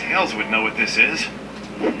 Tails would know what this is.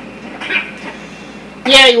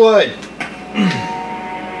 Yeah, he would.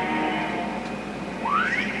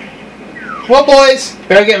 Well, boys,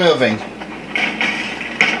 better get moving.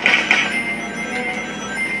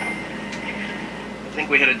 I think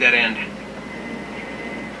we hit a dead end.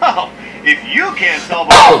 Oh, if you can't solve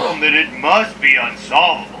a problem, then it must be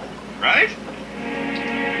unsolvable, right?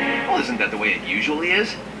 Well, isn't that the way it usually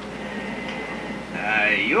is?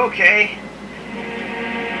 You okay?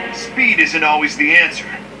 Speed isn't always the answer.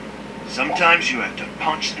 Sometimes you have to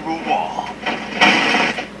punch through a wall.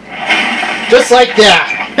 Just like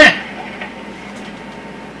that.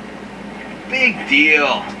 Big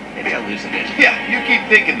deal. Maybe I'll loosen it. Yeah, you keep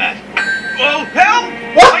thinking that. Oh, help!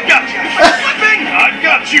 What? I got you! I'm slipping! I've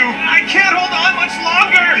got you! I can't hold on much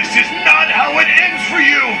longer! This is not how it ends for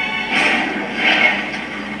you!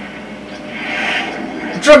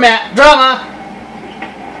 Drama.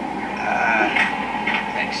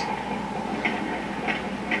 Thanks.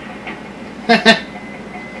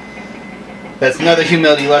 That's another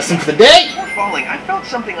humility lesson for the day. Before falling, I felt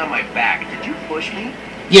something on my back. Did you push me?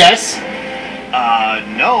 Yes.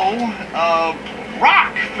 No.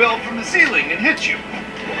 Rock fell from the ceiling and hit you.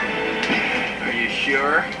 Are you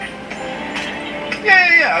sure?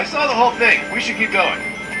 Yeah, I saw the whole thing. We should keep going.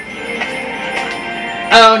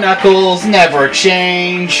 Oh, Knuckles, never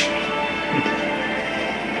change.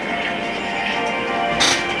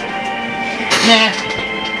 Nah.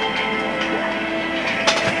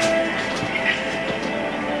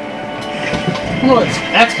 What's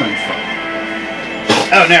that's coming from?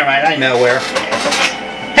 Oh, never mind. I know where.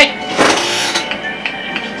 Hey!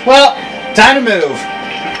 Well, time to move.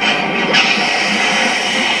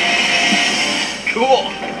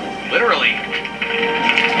 Cool. Literally.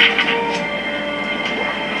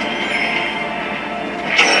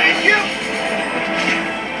 Thank you.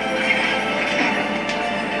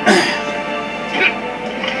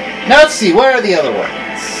 Now let's see. Where are the other ones?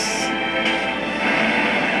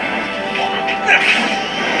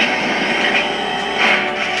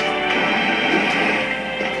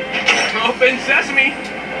 Open sesame.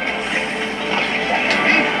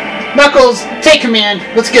 Knuckles, take command.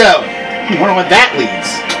 Let's go. I wonder what that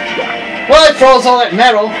leads. Well, it throws all that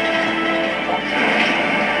metal.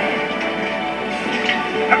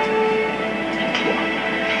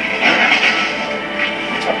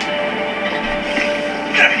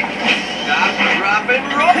 Stop, drop, and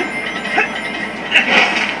roll.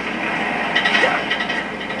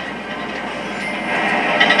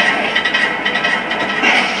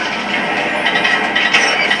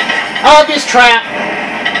 Obvious trap.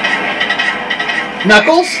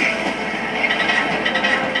 Knuckles?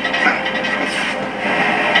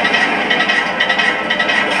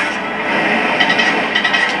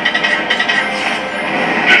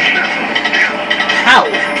 Ow.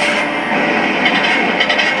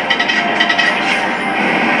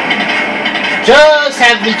 Just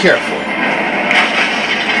have to be careful.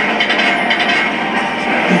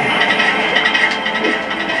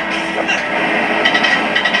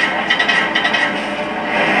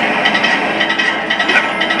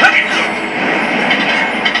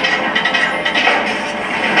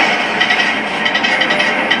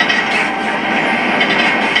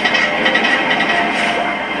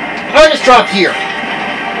 I'll just drop here.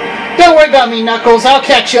 Don't worry about me, Knuckles. I'll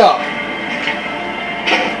catch up.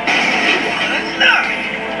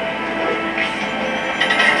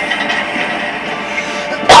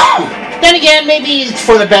 Then again, maybe it's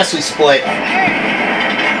for the best we split.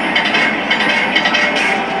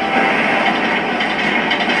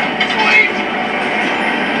 Wait.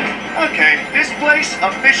 Okay, this place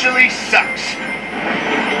officially sucks.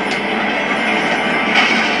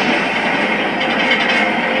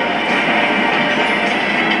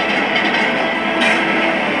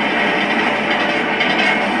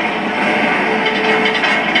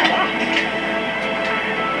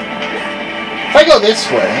 If I go this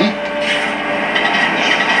way...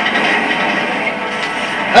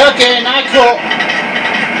 Okay, not cool.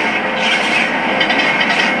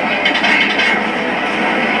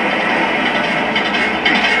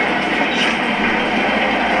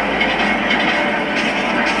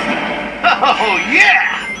 Oh,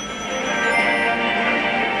 yeah!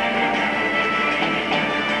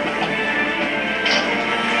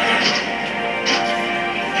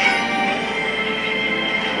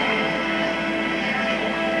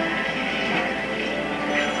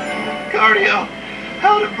 Cardio.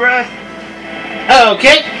 Out of breath.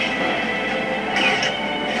 Okay.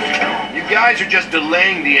 You guys are just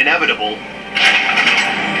delaying the inevitable.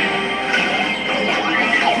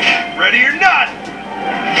 Ready or not?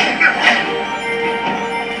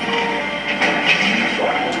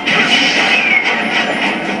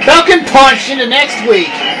 Falcon Punch into next week.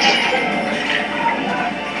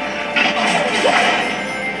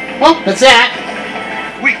 Well, that's that.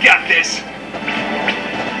 We got this.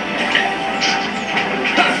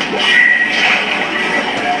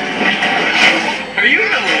 Are you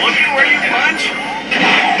even looking where you punch?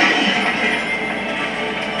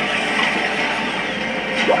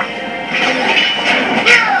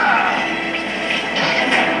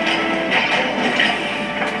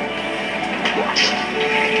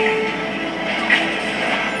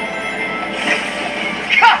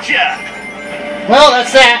 Gotcha! Well,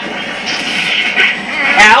 that's that.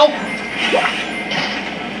 Ow.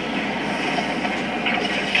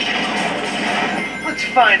 Let's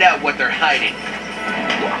find out what they're hiding.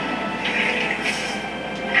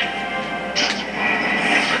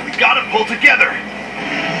 We gotta pull together.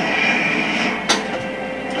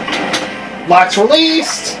 Lock's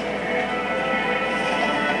released.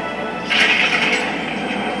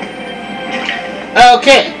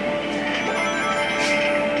 Okay.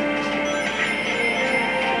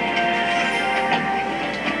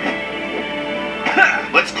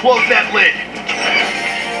 Let's close that lid.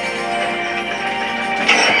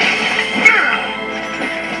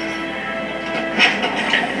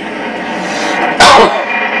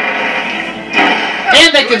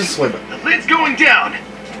 And that gives us a way. The lid's going down.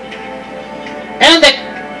 And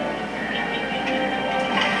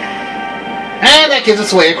that gives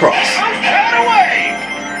us a way across. Cut away.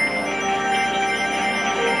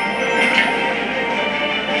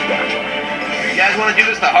 You guys want to do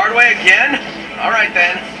this the hard way again? All right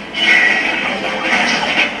then.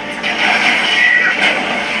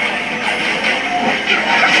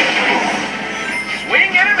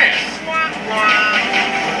 Swing and a miss. Wah, wah.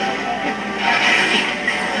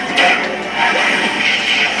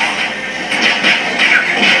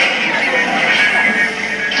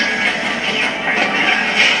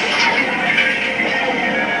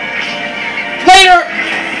 Later!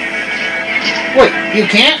 Wait, you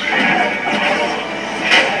can't?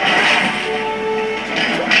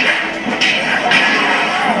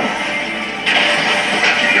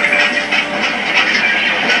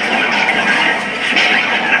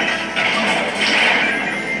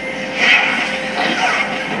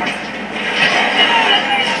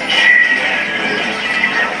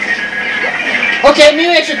 Okay, maybe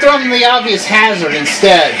I should throw him the obvious hazard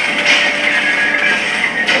instead.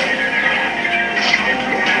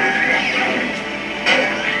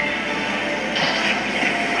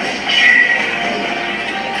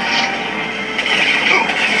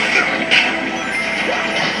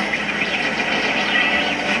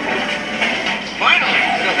 Finally,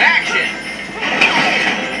 some action.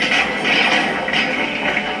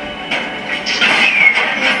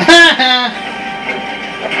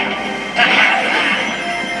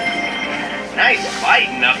 Nice fight,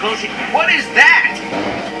 Knuckles. What is that?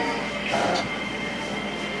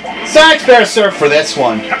 Sonic's better served for this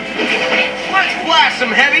one. Let's blast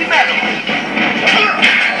some heavy metal.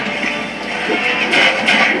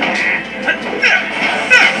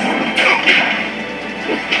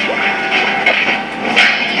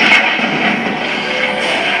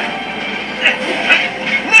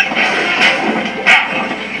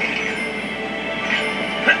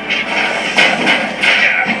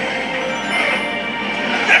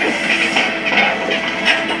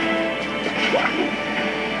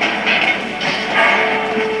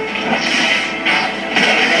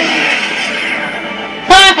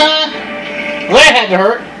 Well, that had to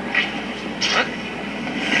hurt.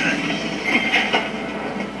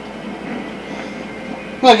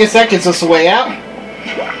 Well, I guess that gets us a way out.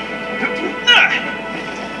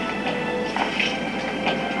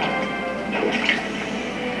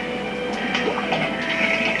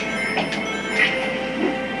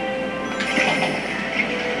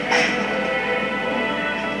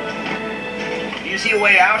 Do you see a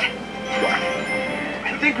way out?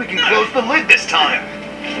 I think we can close the lid this time.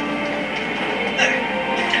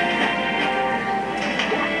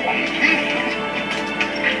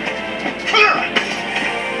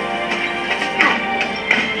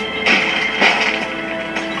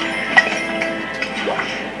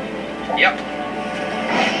 Yep.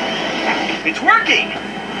 It's working!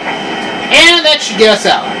 And that should get us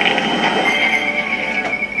out.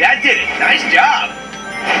 That did it. Nice job.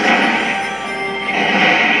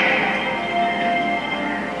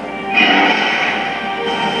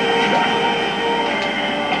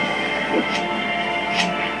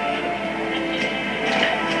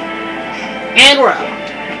 And we're out.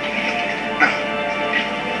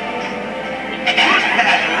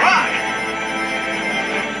 Rock.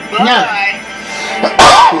 No. Bye.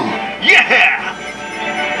 Yeah!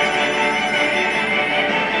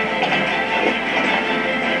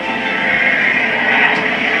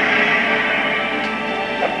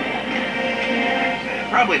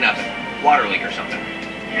 Probably nothing. Water leak or something.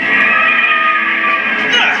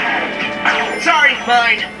 Sorry,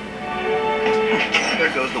 mine.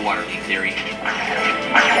 There goes the water leak theory.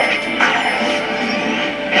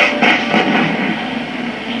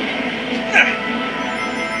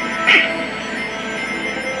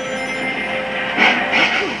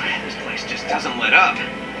 This place just doesn't let up.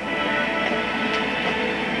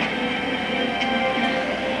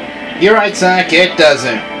 You're right, Sonic. It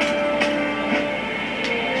doesn't.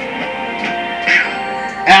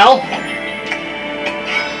 Ow!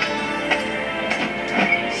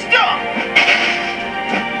 Stop!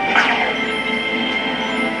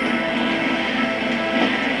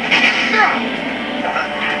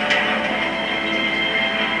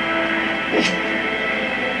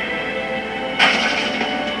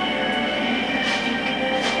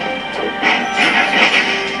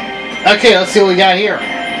 Okay, let's see what we got here.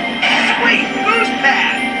 Sweet boost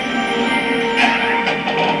pad!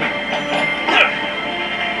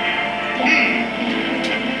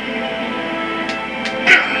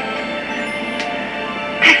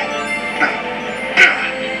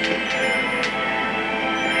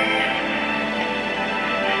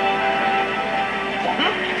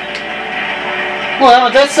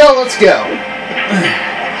 Well, that's so. Let's go.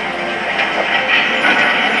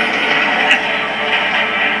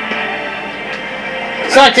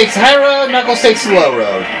 Sonic takes the high road, Knuckles takes the low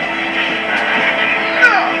road.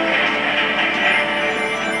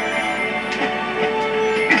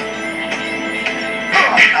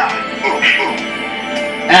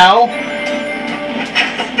 Ow.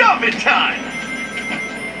 Stop in time!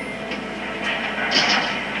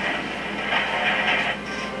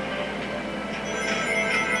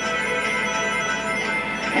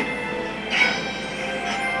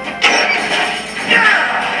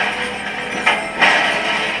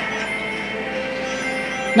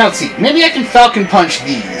 Now let's see. Maybe I can Falcon Punch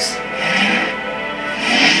these.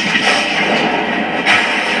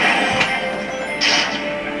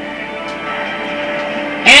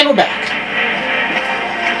 And we're back.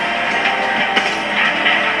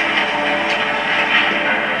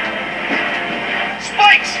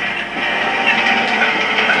 Spikes!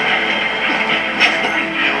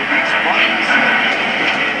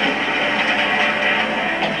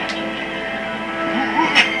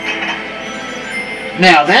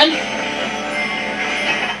 Now then.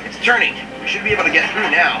 It's turning. We should be able to get through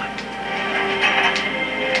now.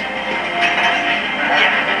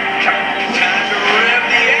 Time to rev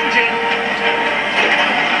the engine.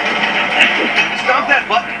 Stomp that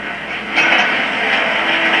button.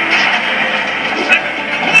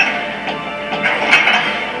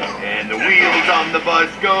 And the wheels on the bus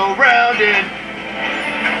go round and...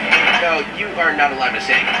 No, you are not allowed to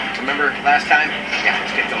sing. Remember last time? Yeah,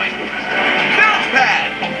 let's get going. Bounce pad!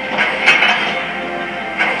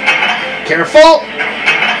 Careful.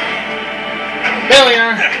 There we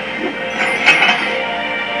are.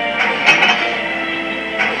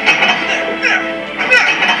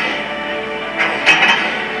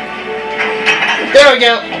 There we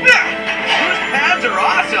go. Those pads are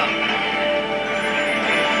awesome!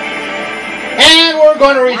 And we're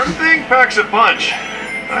going to reach... One thing packs a punch.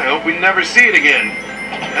 I hope we never see it again.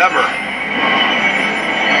 Ever.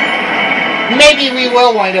 Maybe we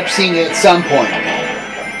will wind up seeing it at some point.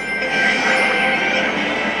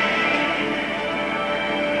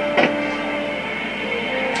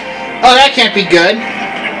 Oh, that can't be good.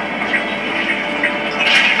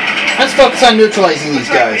 Let's focus on neutralizing these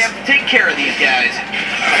Looks like we guys. have to take care of these guys.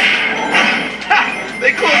 Ha!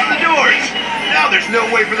 They closed the doors! Now there's no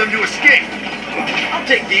way for them to escape. I'll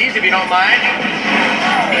take these if you don't mind.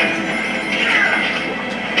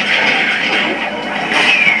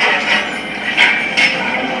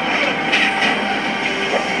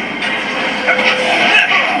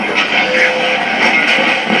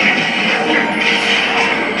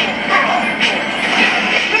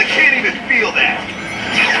 I can't even feel that.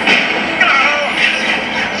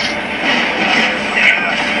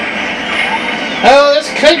 Oh, this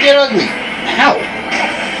could get ugly. Ow.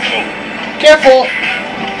 Careful.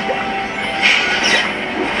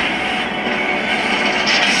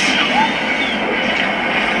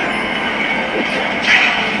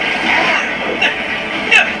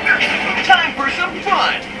 Time for some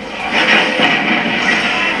fun.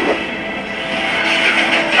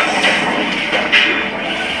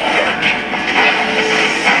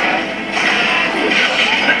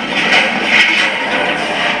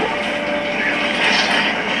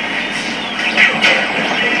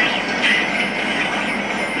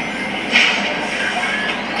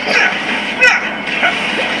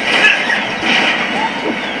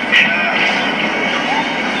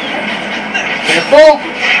 Careful.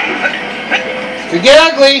 Could get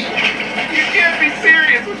ugly. You can't be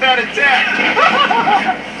serious with that attack.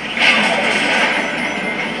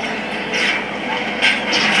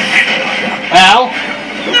 Ow.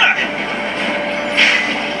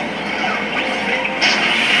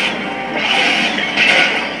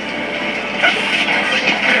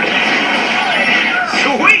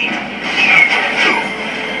 Sweet.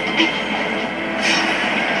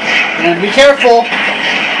 And be careful.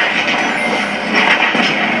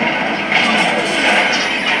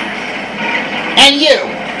 And you.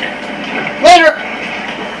 Later.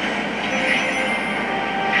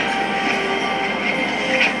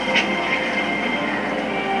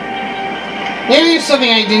 Maybe there's something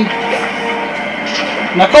I didn't.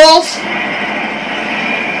 Knuckles?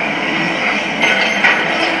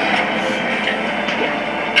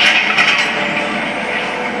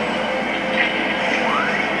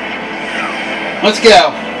 Let's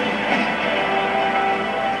go.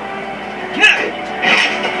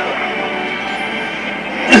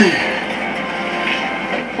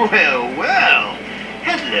 Well, well.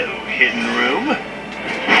 Hello, hidden room.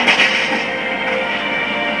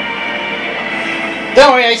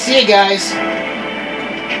 Don't worry, I see you guys.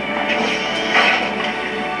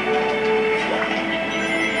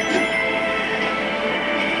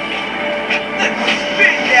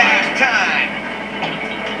 Big dash time.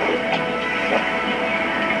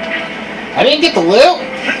 I didn't get the loot.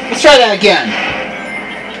 Let's try that again.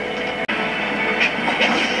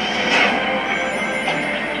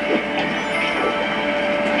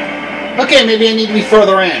 Okay, maybe I need to be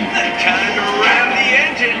further in. Time to rev the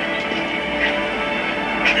engine.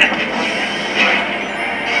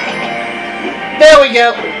 There we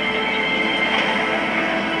go.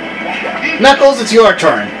 Knuckles, it's your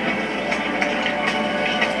turn.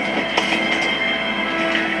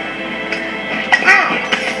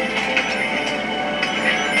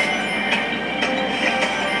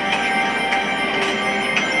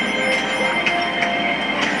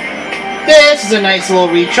 This is a nice little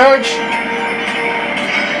recharge.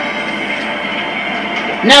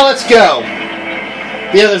 Now let's go.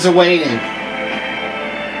 The others are waiting.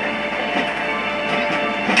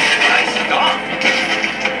 Nice stop.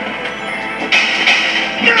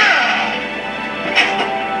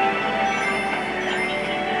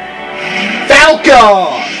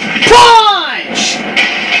 Falcon! Punch!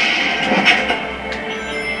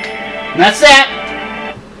 And that's that.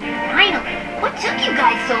 Finally, what took you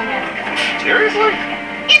guys so long? Seriously?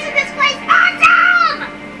 Isn't this place awesome?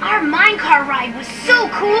 Our minecart ride was so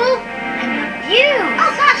cool. And the view. Oh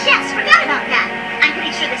gosh, yes, forgot about that. I'm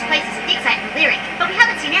pretty sure this place is a dig site for Lyric, but we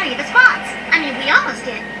haven't seen any of the spots. I mean, we almost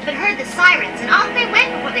did, but heard the sirens, and off they went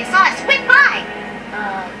before they saw us whip by.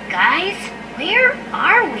 Guys, where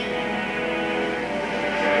are we?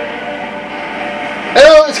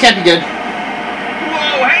 Oh, this can't be good.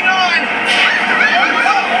 Whoa, hang on!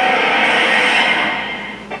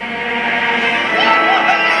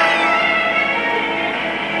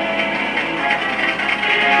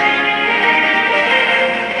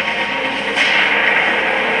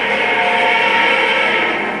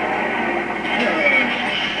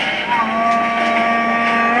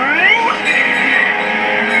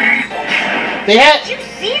 They had. Did you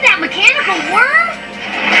see that mechanical worm?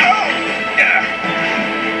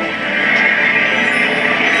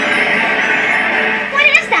 What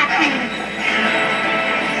is that thing?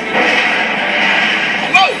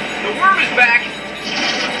 Whoa! The worm is back!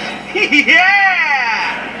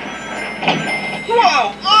 Yeah!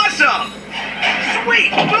 Whoa! Awesome!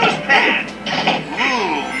 Sweet boost pad!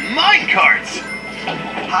 Ooh, minecarts!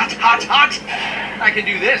 Hot, hot, hot! I can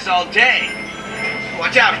do this all day.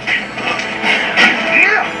 Watch out!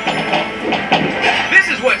 This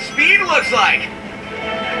is what speed looks like!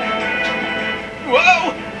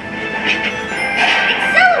 Whoa!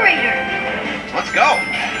 Accelerator! Let's go!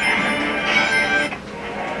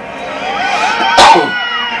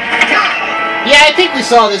 Yeah, I think we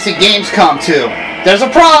saw this at Gamescom too. There's a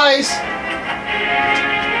prize!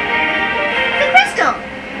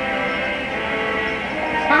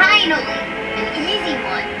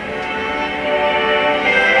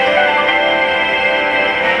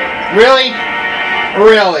 Really?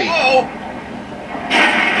 Really? Oh!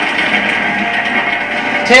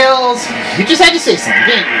 Tails, you just had to say something,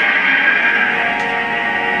 didn't you?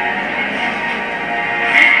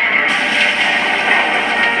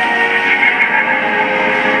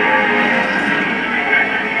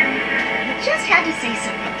 You just had to say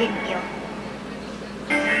something, didn't you?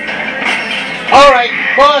 Alright,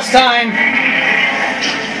 boss time.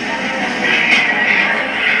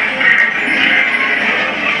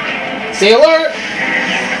 Stay alert.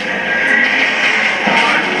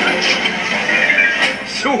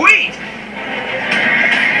 Sweet!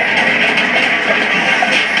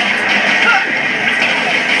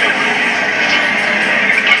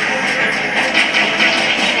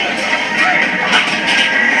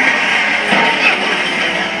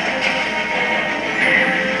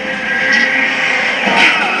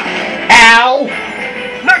 Ow!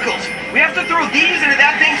 Knuckles, we have to throw these into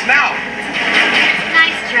that thing's mouth.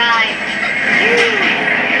 Nice try.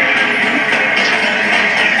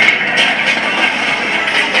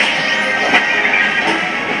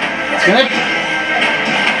 It's gonna...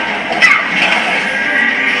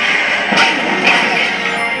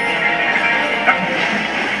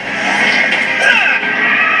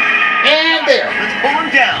 And there. Let's pull him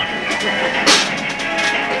down.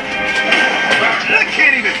 I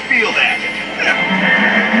can't even feel that.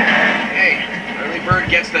 Hey, early bird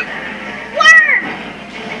gets the... Worm!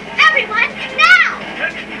 Everyone, now!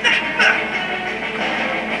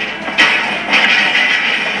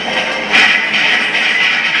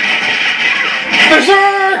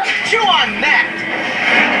 Berserk! Chew on that!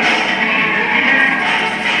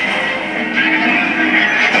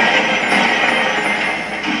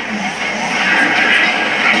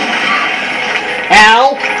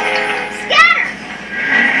 Ow! Scatter!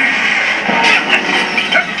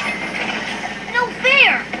 No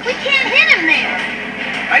fair! We can't hit him there!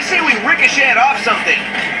 I say we ricochet it off something.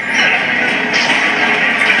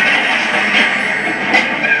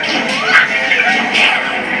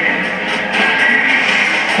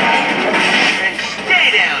 And stay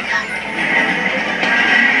down.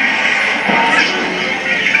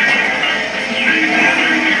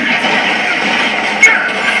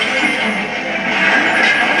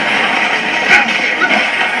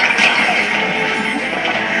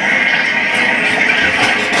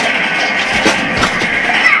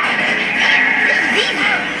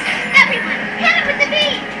 Everyone, hit him with the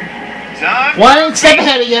beam! Time? One step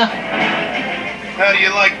ahead of you. How do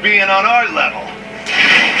you like being on our level?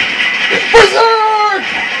 Berserk!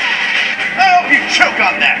 I hope you choke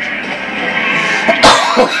on that.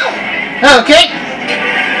 Okay.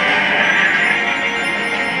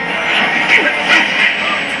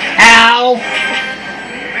 Ow!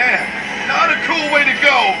 Man, not a cool way to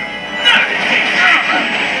go.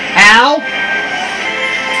 Ow!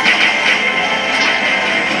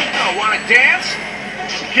 Oh, wanna dance?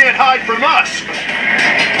 You can't hide from us.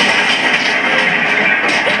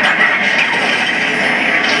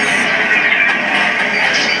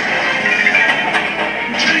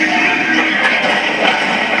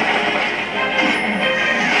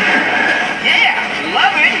 Yeah,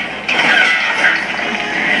 love it.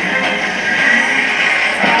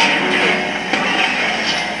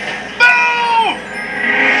 Boom!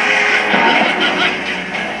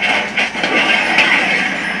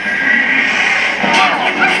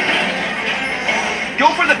 Go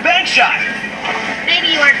for the bank shot. Maybe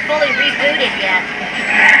you aren't fully rebooted yet.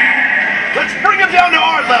 Let's bring him down to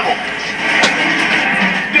our level.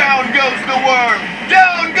 Down goes the worm.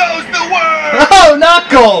 Down goes the worm. Oh,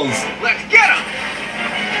 Knuckles! Let's get him.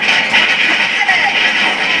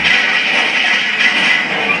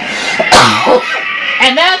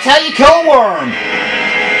 And that's how you kill a worm.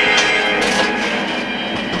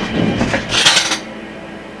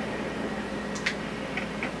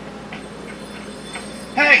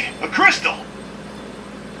 Hey, a crystal.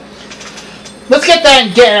 Let's get that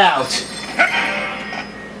and get out.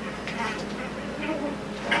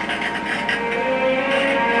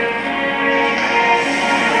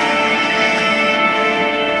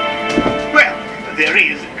 Well, there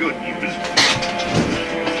is good news.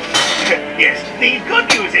 Yes, the good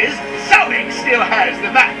news is Sonic still has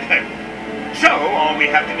the map. So all we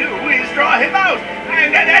have to do is draw him out,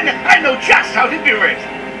 and I know just how to do it.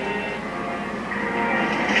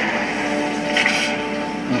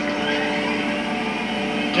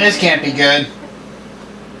 This can't be good.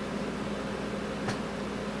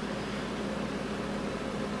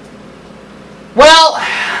 Well,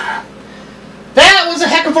 that was a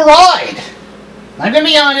heck of a ride. I'm gonna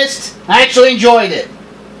be honest, I actually enjoyed it.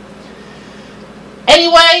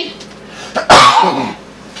 Anyway,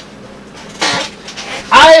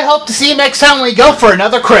 I I hope to see you next time we go for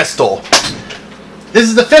another crystal. This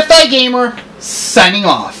is the Fifth Eye Gamer, signing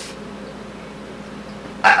off.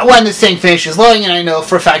 When this thing finishes loading, and I know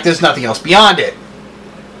for a fact there's nothing else beyond it.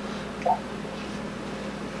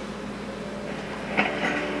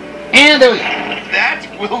 And there we go.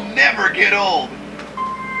 That will never get old.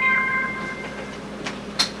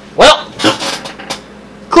 Well,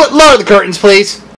 lower the curtains, please.